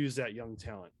infuse that young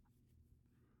talent.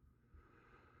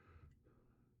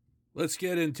 Let's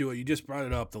get into it. You just brought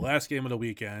it up, the last game of the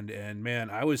weekend, and man,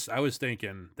 I was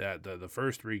thinking that the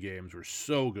first three games were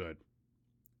so good,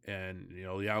 and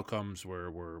the outcomes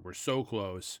were so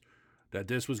close that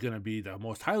this was going to be the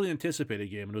most highly anticipated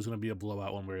game, and it was going to be a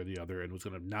blowout one way or the other, and it was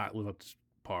going to not live up to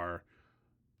par.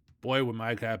 Boy, when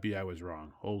I happy I was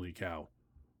wrong. Holy cow.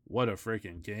 What a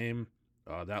freaking game.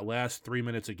 That last 3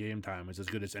 minutes of game time is as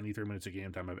good as any 3 minutes of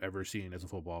game time I've ever seen as a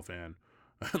football fan,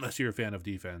 unless you're a fan of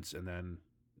defense, and then,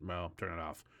 well, turn it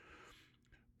off.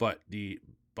 But the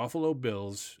Buffalo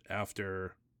Bills,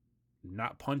 after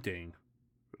not punting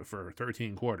for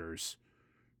 13 quarters,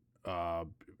 14-14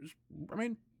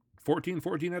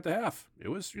 at the half. It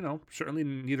was, certainly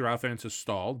neither offense has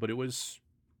stalled, but it was,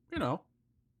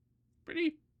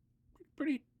 pretty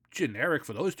generic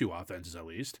for those two offenses at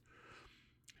least.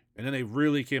 And then they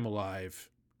really came alive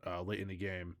late in the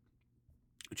game.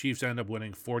 The Chiefs ended up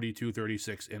winning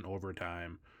 42-36 in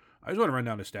overtime. I just want to run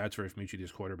down the stats for each of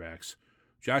these quarterbacks.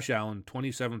 Josh Allen,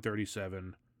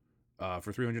 27-37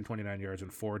 for 329 yards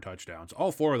and 4 touchdowns.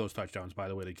 All 4 of those touchdowns, by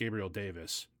the way, to Gabriel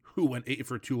Davis, who went 8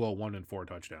 for 201 and 4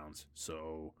 touchdowns.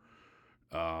 So,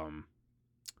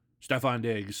 Stephon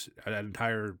Diggs, that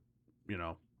entire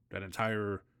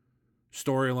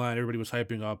storyline everybody was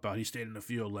hyping up about, he stayed in the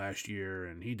field last year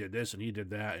and he did this and he did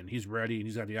that and he's ready and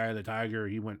he's got the eye of the tiger.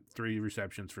 He went 3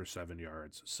 receptions for 7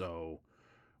 yards. So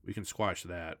we can squash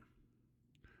that.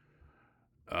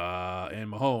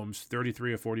 And Mahomes,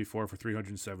 33 of 44 for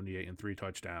 378 and 3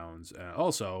 touchdowns.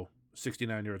 Also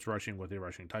 69 yards rushing with a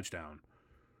rushing touchdown.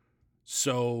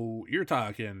 So you're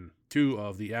talking 2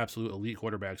 of the absolute elite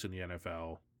quarterbacks in the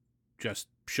NFL, just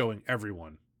showing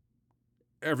everyone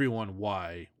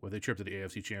why, with a trip to the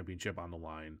AFC Championship on the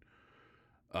line.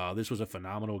 This was a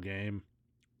phenomenal game.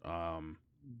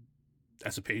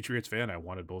 As a Patriots fan, I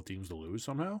wanted both teams to lose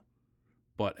somehow.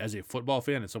 But as a football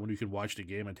fan and someone who could watch the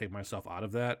game and take myself out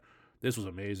of that, this was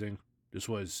amazing. This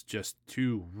was just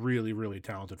 2 really, really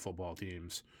talented football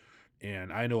teams.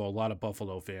 And I know a lot of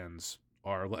Buffalo fans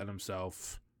are letting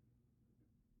themselves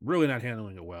really not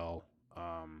handling it well.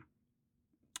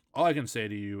 All I can say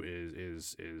to you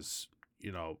is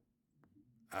you know,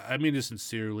 I mean this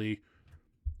sincerely.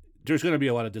 There's going to be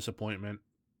a lot of disappointment.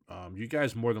 You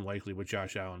guys more than likely with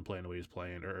Josh Allen playing the way he's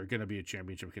playing are going to be a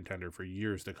championship contender for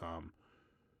years to come.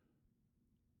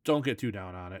 Don't get too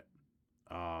down on it.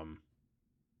 Um,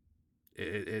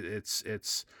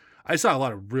 it's. I saw a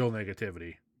lot of real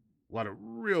negativity, a lot of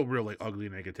real like ugly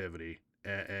negativity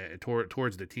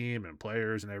towards the team and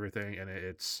players and everything, and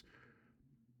it's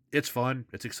fun,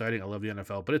 it's exciting. I love the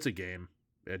NFL, but it's a game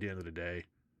at the end of the day.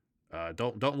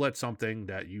 Don't let something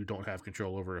that you don't have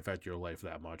control over affect your life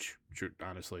that much.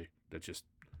 Honestly, that's just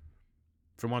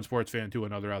from one sports fan to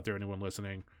another out there. Anyone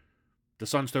listening, the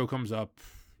sun still comes up,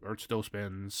 Earth still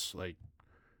spins. Like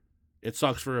it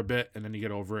sucks for a bit, and then you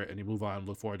get over it and you move on, and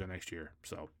look forward to next year.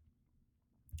 So,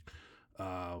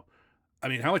 I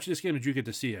mean, how much of this game did you get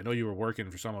to see? I know you were working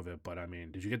for some of it, but I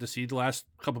mean, did you get to see the last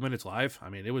couple minutes live? I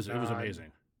mean, it was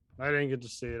amazing. I didn't get to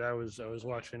see it. I was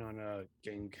watching on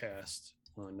Gamecast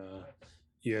on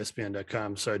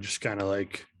ESPN.com, so I just kind of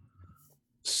like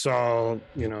saw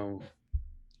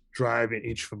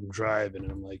each from driving,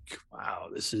 and I'm like, wow,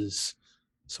 this is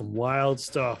some wild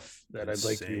stuff that I'd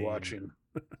like to be watching.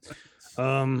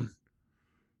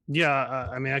 Yeah,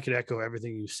 I mean, I could echo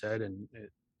everything you said, and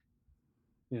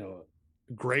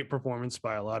great performance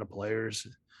by a lot of players.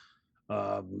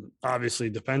 Obviously,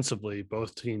 defensively,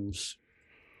 both teams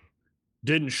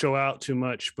didn't show out too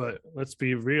much, but let's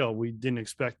be real.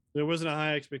 There wasn't a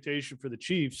high expectation for the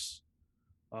Chiefs,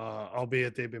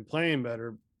 albeit they've been playing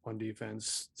better on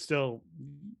defense. Still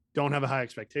don't have a high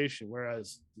expectation.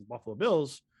 Whereas the Buffalo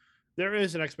Bills, there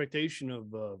is an expectation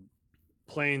of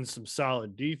playing some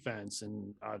solid defense,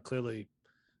 and clearly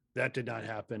that did not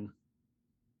happen.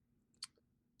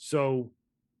 So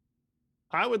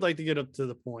I would like to get up to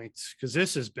the points, because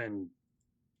this has been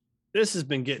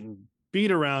getting beat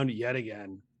around yet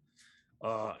again.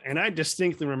 And I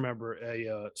distinctly remember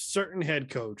a certain head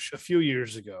coach a few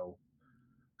years ago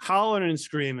hollering and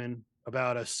screaming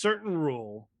about a certain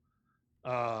rule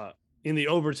in the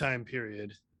overtime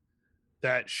period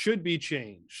that should be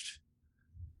changed.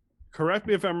 Correct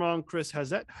me if I'm wrong, Chris.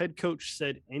 Has that head coach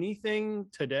said anything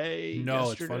today? No,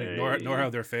 yesterday? It's funny. Nor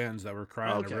have their fans that were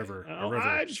crying a river.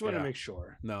 I just want to make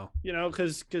sure. No,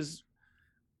 because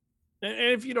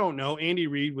and if you don't know, Andy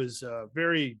Reid was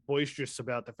very boisterous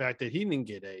about the fact that he didn't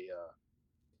get a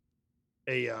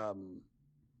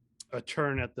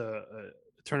turn at the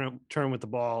turn with the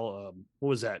ball. What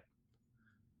was that?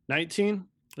 2018.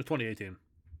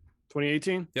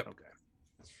 2018. Yep. Okay.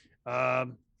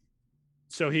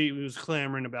 So he was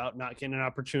clamoring about not getting an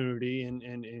opportunity,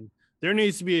 and there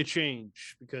needs to be a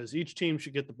change, because each team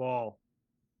should get the ball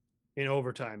in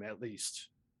overtime at least,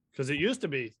 because it used to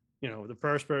be the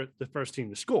first team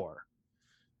to score.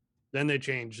 Then they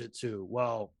changed it to,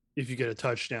 well, if you get a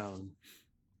touchdown,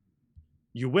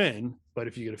 you win, but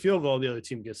if you get a field goal, the other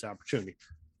team gets the opportunity.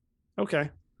 Okay,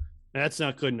 that's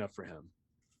not good enough for him.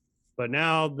 But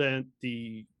now that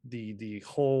the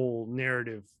whole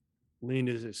narrative leaned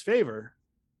in his favor,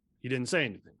 he didn't say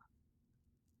anything.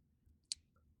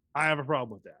 I have a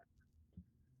problem with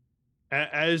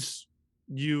that. As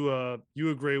you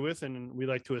agree with, and we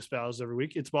like to espouse every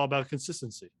week, it's all about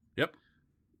consistency. Yep.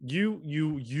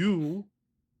 You,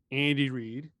 Andy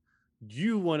Reid,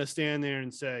 you want to stand there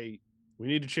and say, we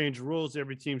need to change the rules.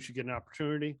 Every team should get an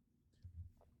opportunity.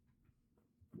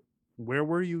 Where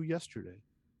were you yesterday?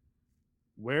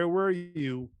 Where were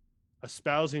you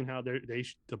espousing how the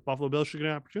Buffalo Bills should get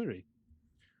an opportunity?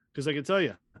 Because I can tell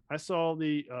you, I saw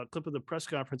the clip of the press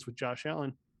conference with Josh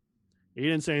Allen. He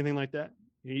didn't say anything like that.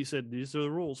 He said, these are the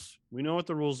rules. We know what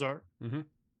the rules are. Mm-hmm.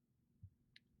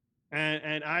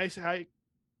 And I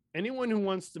anyone who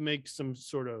wants to make some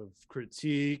sort of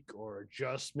critique or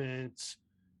adjustments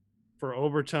for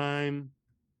overtime,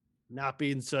 not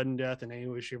being sudden death in any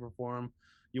way, shape, or form,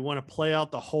 you want to play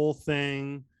out the whole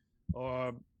thing,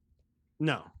 or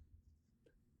no.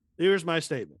 Here's my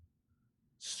statement.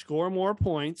 Score more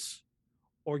points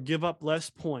or give up less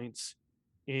points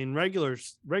in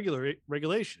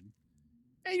regulation,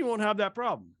 and you won't have that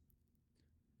problem.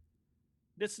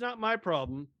 It's not my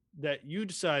problem that you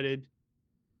decided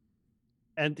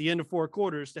at the end of 4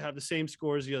 quarters to have the same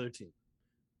score as the other team.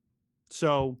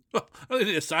 So I don't think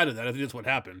they decided that. I think that's what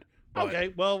happened. But...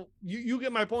 Okay, well, you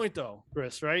get my point though,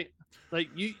 Chris, right? Like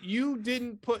you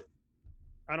didn't put,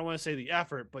 I don't want to say the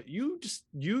effort, but you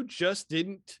just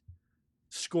didn't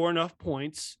score enough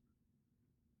points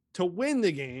to win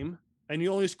the game, and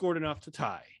you only scored enough to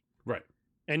tie. Right.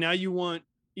 And now you want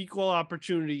equal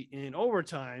opportunity in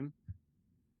overtime,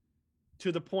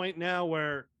 to the point now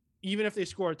where even if they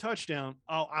score a touchdown,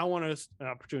 I want an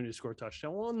opportunity to score a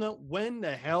touchdown. Well, no, when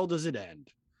the hell does it end?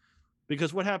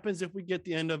 Because what happens if we get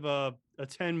the end of a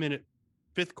 10-minute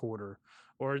fifth quarter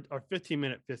or a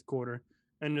 15-minute fifth quarter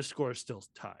and the score is still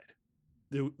tied?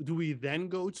 Do we then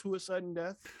go to a sudden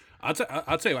death? I'll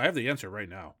tell you, I have the answer right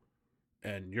now.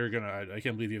 And you're going to, I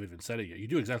can't believe you haven't even said it yet. You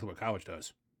do exactly what college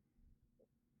does.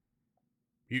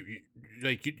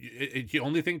 The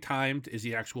only thing timed is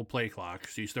the actual play clock.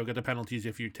 So you still get the penalties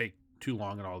if you take too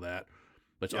long and all that.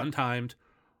 But it's untimed.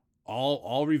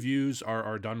 All reviews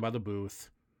are done by the booth.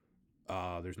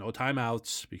 There's no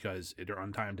timeouts because they're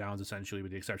untimed downs essentially,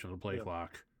 with the exception of the play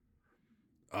clock.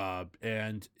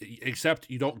 And except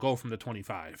you don't go from the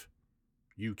 25,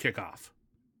 you kick off.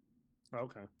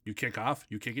 Okay. You kick off,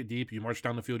 you kick it deep, you march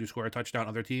down the field, you score a touchdown.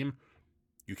 Other team,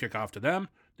 you kick off to them.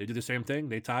 They do the same thing.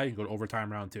 They tie. You go to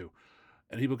overtime round 2.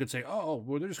 And people could say, oh,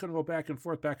 well, they're just going to go back and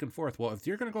forth, back and forth. Well, if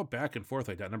you're going to go back and forth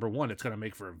like that, number one, it's going to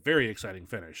make for a very exciting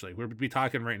finish. Like, we'd be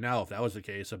talking right now, if that was the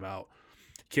case, about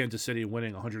Kansas City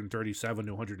winning 137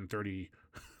 to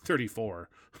 134,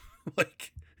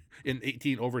 like in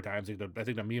 18 overtimes. I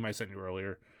think the meme I sent you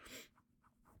earlier.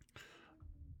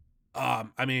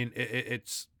 I mean,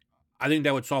 it's. I think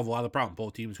that would solve a lot of the problem.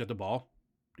 Both teams get the ball.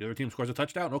 The other team scores a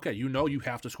touchdown. Okay, you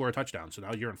have to score a touchdown. So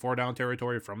now you're in 4-down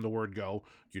territory from the word go.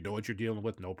 You know what you're dealing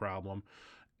with, no problem.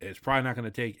 It's probably not going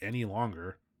to take any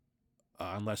longer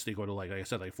unless they go to, like I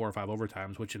said, like 4 or 5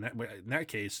 overtimes, which in that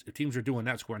case, if teams are doing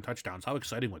that, scoring touchdowns, how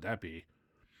exciting would that be?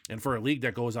 And for a league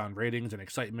that goes on ratings and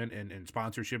excitement and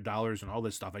sponsorship dollars and all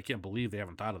this stuff, I can't believe they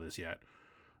haven't thought of this yet.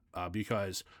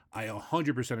 Because I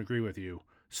 100% agree with you.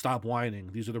 Stop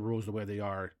whining. These are the rules the way they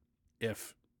are.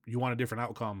 If you want a different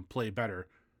outcome, play better.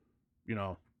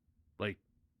 Like,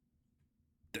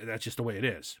 that's just the way it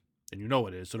is. And you know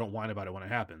it is, so don't whine about it when it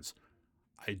happens.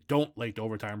 I don't like the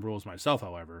overtime rules myself,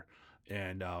 however.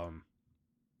 And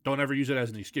don't ever use it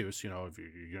as an excuse. If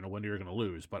you're going to win or you're going to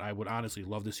lose. But I would honestly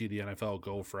love to see the NFL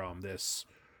go from this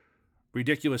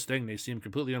ridiculous thing they seem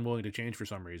completely unwilling to change for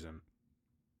some reason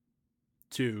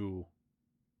to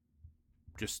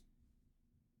just,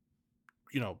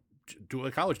 do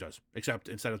what college does. Except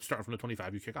instead of starting from the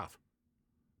 25, you kick off.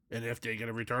 And if they get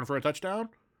a return for a touchdown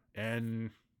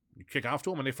and you kick off to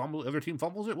them and they fumble, the other team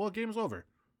fumbles it, well, the game's over.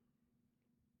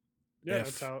 Yeah,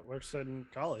 that's how it works in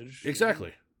college.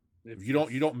 Exactly. If you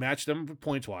don't match them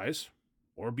points wise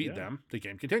or beat them, the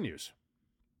game continues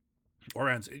or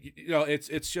ends.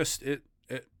 It's just it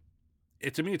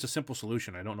to me, it's a simple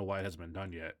solution. I don't know why it hasn't been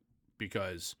done yet,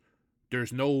 because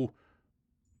there's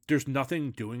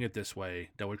nothing doing it this way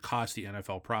that would cost the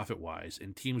NFL profit wise,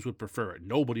 and teams would prefer it.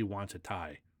 Nobody wants a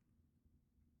tie.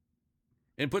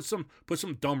 And put some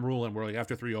dumb rule in where, like,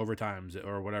 after 3 overtimes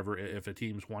or whatever, if the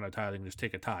teams want a tie, they can just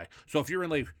take a tie. So if you're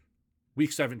in like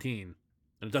week 17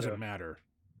 and it doesn't matter,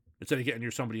 instead of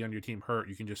getting somebody on your team hurt,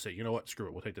 you can just say, you know what, screw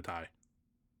it, we'll take the tie.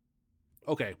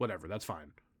 Okay, whatever, that's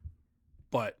fine.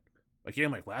 But a game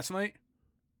like last night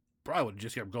probably would have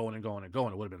just kept going and going and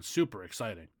going. It would have been super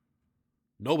exciting.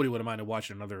 Nobody would have minded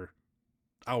watching another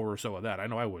hour or so of that. I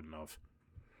know I wouldn't have.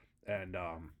 And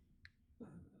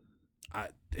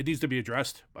it needs to be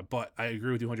addressed, but I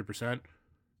agree with you 100%.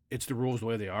 It's the rules the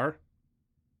way they are.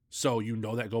 So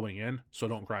that going in, so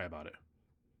don't cry about it.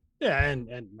 Yeah, and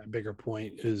my bigger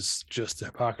point is just the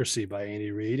hypocrisy by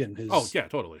Andy Reid and his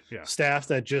totally. Yeah. Staff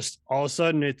that just all of a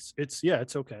sudden it's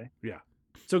okay. Yeah.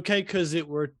 It's okay because it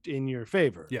worked in your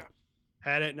favor. Yeah.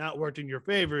 Had it not worked in your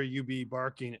favor, you'd be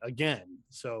barking again.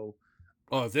 So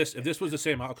if this was the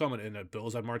same outcome and the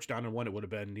Bills had marched down and won, it would have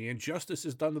been the injustice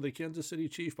is done to the Kansas City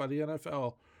Chiefs by the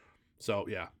NFL. So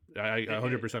yeah, I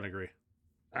 100% agree.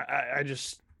 I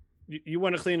just, you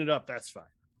want to clean it up, that's fine.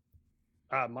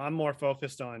 I'm more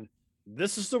focused on,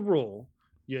 this is the rule.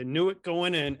 You knew it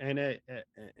going in, and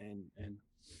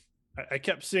I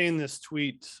kept seeing this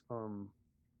tweet on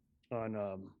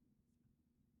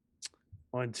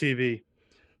TV.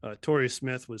 Torrey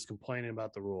Smith was complaining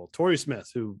about the rule. Torrey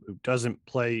Smith, who doesn't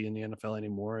play in the NFL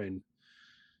anymore, and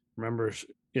remembers,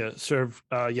 he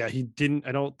didn't.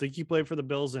 I don't think he played for the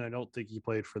Bills, and I don't think he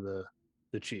played for the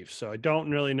Chiefs. So I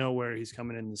don't really know where he's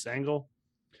coming in this angle,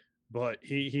 but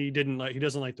he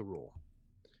doesn't like the rule.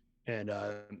 And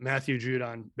Matthew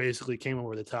Judon basically came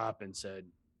over the top and said,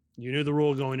 "You knew the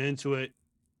rule going into it.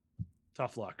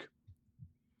 Tough luck."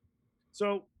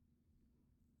 So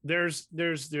there's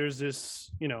this,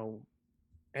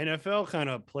 NFL kind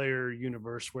of player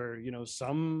universe where,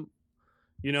 some,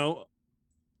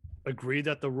 agree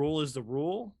that the rule is the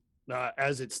rule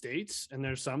as it states. And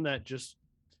there's some that just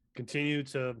continue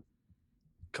to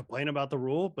complain about the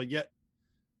rule, but yet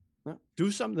do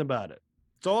something about it.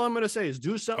 That's all I'm going to say is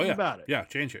do Oh something yeah, about it. yeah,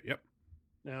 change it. Yep.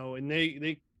 Now, and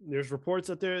there's reports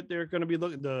that they're going to be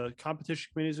looking. The competition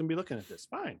committee is going to be looking at this.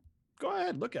 Fine, go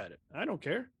ahead, look at it. I don't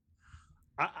care.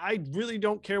 I really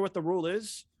don't care what the rule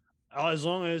is, as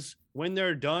long as when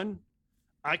they're done,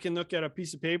 I can look at a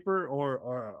piece of paper or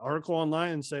an article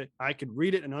online and say I could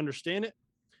read it and understand it,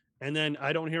 and then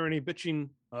I don't hear any bitching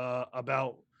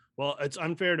about, well, it's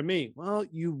unfair to me. Well,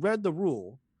 you read the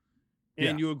rule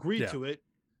and Yeah. you agreed Yeah. to it.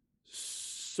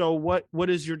 So what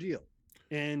is your deal?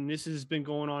 And this has been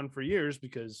going on for years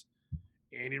because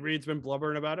Andy Reid's been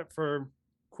blubbering about it for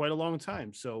quite a long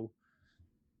time. So,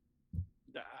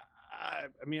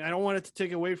 I mean, I don't want it to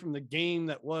take away from the game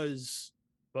that was,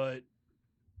 but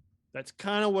that's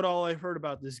kind of what all I heard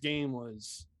about this game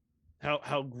was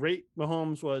how great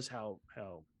Mahomes was, how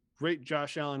great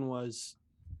Josh Allen was,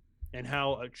 and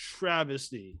how a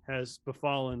travesty has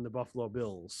befallen the Buffalo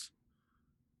Bills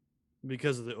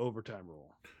because of the overtime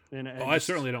rule. And I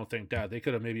certainly don't think that. They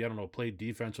could have maybe, I don't know, played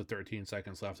defense with 13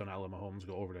 seconds left and not let Mahomes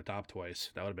go over the top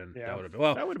twice. That would have been,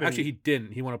 well, actually, he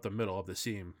didn't. He went up the middle of the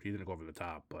seam. He didn't go over the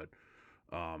top, but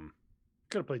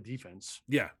could have played defense.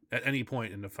 Yeah, at any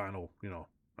point in the final,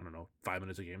 I don't know, 5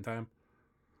 minutes of game time.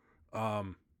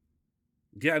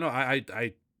 Yeah, no,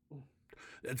 I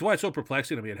it's why it's so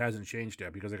perplexing to me. It hasn't changed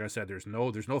yet because, like I said, there's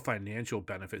no financial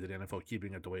benefit to the NFL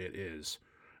keeping it the way it is,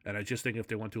 and I just think if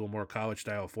they went to a more college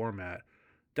style format,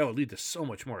 that would lead to so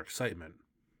much more excitement.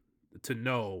 To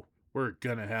know we're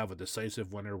gonna have a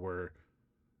decisive winner, where,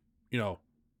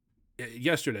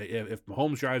 yesterday if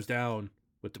Mahomes drives down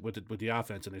with the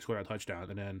offense and they score a touchdown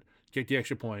and then kick the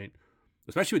extra point,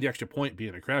 especially with the extra point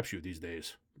being a crapshoot these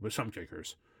days with some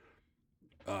kickers.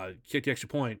 Kick the extra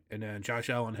point, and then Josh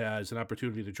Allen has an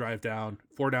opportunity to drive down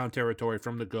 4-down territory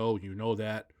from the go. You know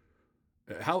that.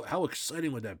 How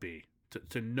exciting would that be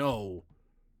to know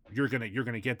you're gonna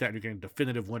get that, and you're getting a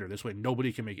definitive winner. This way,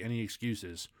 nobody can make any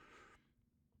excuses.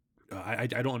 I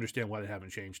don't understand why they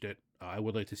haven't changed it. I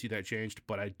would like to see that changed,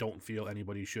 but I don't feel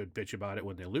anybody should bitch about it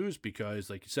when they lose because,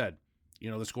 like you said,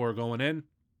 the score going in,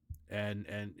 and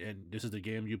this is the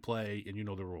game you play, and you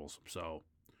know the rules. So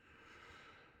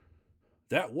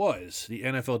that was the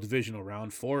NFL divisional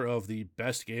round, 4 of the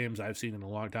best games I've seen in a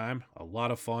long time. A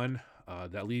lot of fun.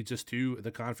 That leads us to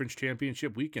the conference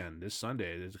championship weekend this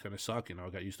Sunday. It's going to suck. I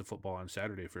got used to football on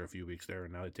Saturday for a few weeks there,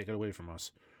 and now they take it away from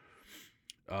us.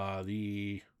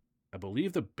 I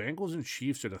believe the Bengals and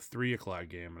Chiefs are the 3:00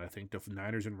 game, and I think the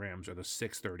Niners and Rams are the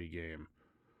 6:30 game.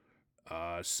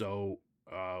 So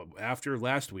after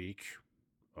last week,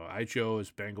 I chose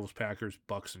Bengals, Packers,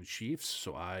 Bucks, and Chiefs.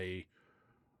 So I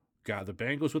got the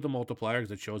Bengals with the multiplier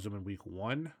because I chose them in week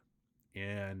 1,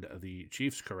 and the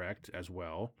Chiefs correct as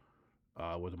well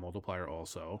with a multiplier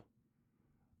also.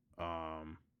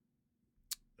 And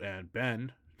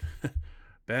Ben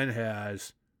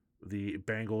has the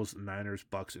Bengals, Niners,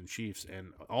 Bucks, and Chiefs,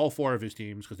 and all 4 of his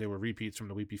teams, because they were repeats from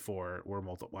the week before, were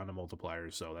on the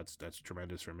multipliers. So that's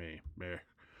tremendous for me.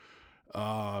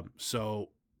 So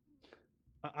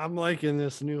I'm liking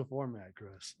this new format,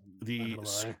 Chris. The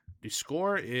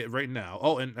score right now.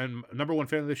 Oh, and number 1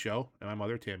 fan of the show, and my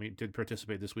mother Tammy did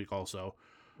participate this week also.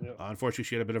 Yep. Unfortunately,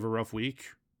 she had a bit of a rough week.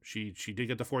 She did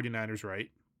get the 49ers right.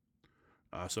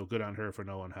 So good on her for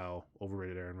knowing how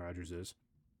overrated Aaron Rodgers is.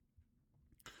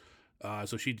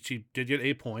 So she did get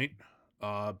a point,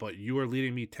 but you are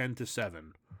leading me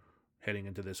 10-7 heading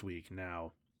into this week.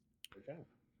 Now, okay.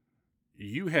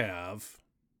 You have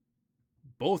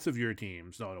both of your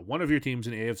teams, one of your teams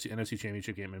in the NFC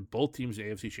Championship game and both teams in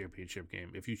the AFC Championship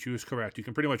game. If you choose correct, you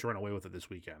can pretty much run away with it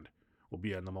this weekend. We'll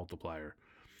be on the multiplier.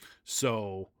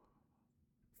 So,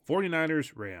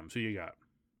 49ers, Rams, who you got?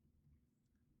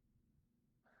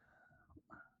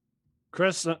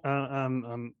 Chris,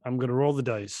 I'm going to roll the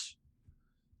dice,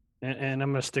 and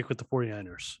I'm going to stick with the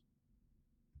 49ers.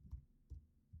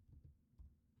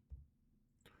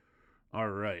 All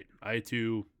right. I,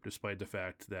 too, despite the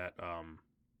fact that,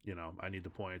 I need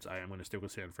the points, I am going to stick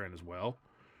with San Fran as well.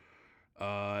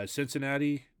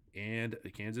 Cincinnati and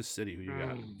Kansas City, who you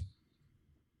got?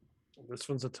 This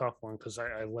one's a tough one because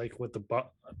I like what the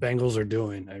Bengals are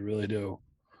doing. I really do.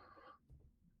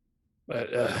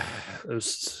 But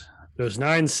those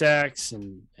 9 sacks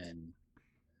and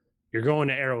you're going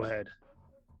to Arrowhead.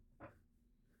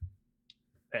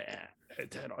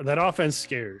 That offense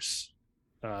scares.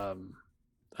 I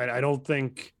don't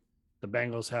think the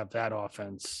Bengals have that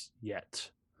offense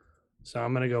yet. So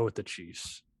I'm going to go with the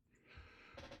Chiefs.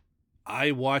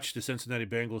 I watched the Cincinnati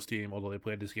Bengals team, although they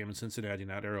played this game in Cincinnati,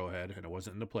 not Arrowhead, and it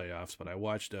wasn't in the playoffs, but I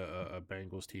watched a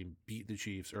Bengals team beat the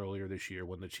Chiefs earlier this year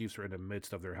when the Chiefs were in the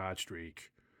midst of their hot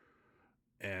streak.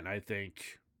 And I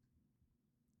think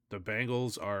The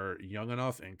Bengals are young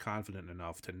enough and confident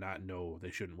enough to not know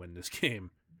they shouldn't win this game.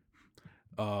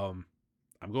 I'm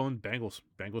going Bengals.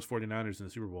 Bengals 49ers in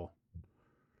the Super Bowl.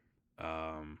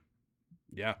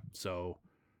 Yeah, so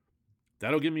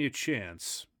that'll give me a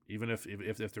chance. Even if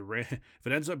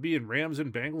it ends up being Rams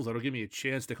and Bengals, that'll give me a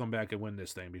chance to come back and win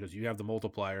this thing because you have the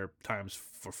multiplier times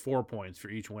for 4 points for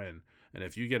each win. And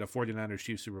if you get a 49ers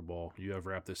Chiefs Super Bowl, you have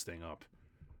wrapped this thing up.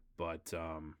 But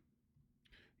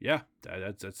yeah,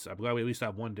 that's I'm glad we at least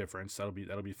have one difference. That'll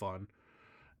be fun.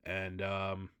 And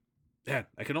man,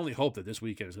 I can only hope that this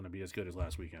weekend is going to be as good as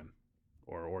last weekend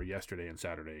or yesterday and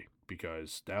Saturday,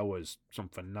 because that was some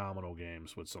phenomenal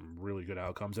games with some really good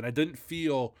outcomes. And I didn't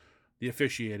feel the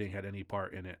officiating had any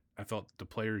part in it. I felt the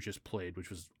players just played, which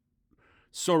was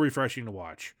so refreshing to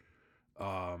watch.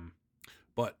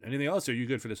 But anything else? Are you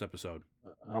good for this episode?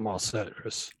 I'm all set,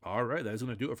 Chris. All right, that is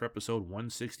going to do it for episode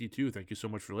 162. Thank you so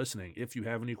much for listening. If you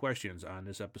have any questions on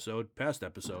this episode, past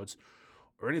episodes,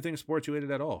 or anything sports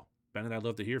related at all, Ben and I'd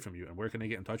love to hear from you. And where can they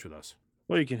get in touch with us?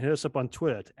 Well, you can hit us up on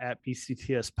Twitter at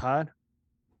BCTS Pod,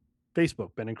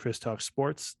 Facebook, Ben and Chris Talk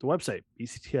Sports, the website,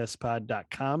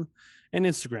 bctspod.com, and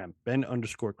Instagram,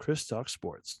 Ben_Chris Talk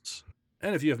Sports.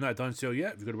 And if you have not done so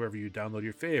yet, you go to wherever you download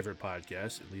your favorite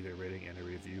podcast and leave a rating and a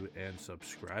review and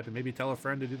subscribe, and maybe tell a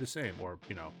friend to do the same, or,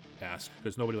 ask,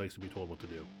 because nobody likes to be told what to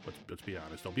do. Let's be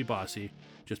honest. Don't be bossy.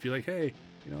 Just be like, hey,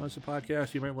 it's a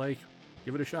podcast you might like.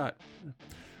 Give it a shot.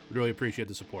 We'd really appreciate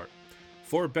the support.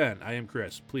 For Ben, I am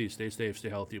Chris. Please stay safe, stay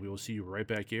healthy. We will see you right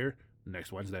back here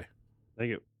next Wednesday. Thank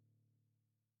you.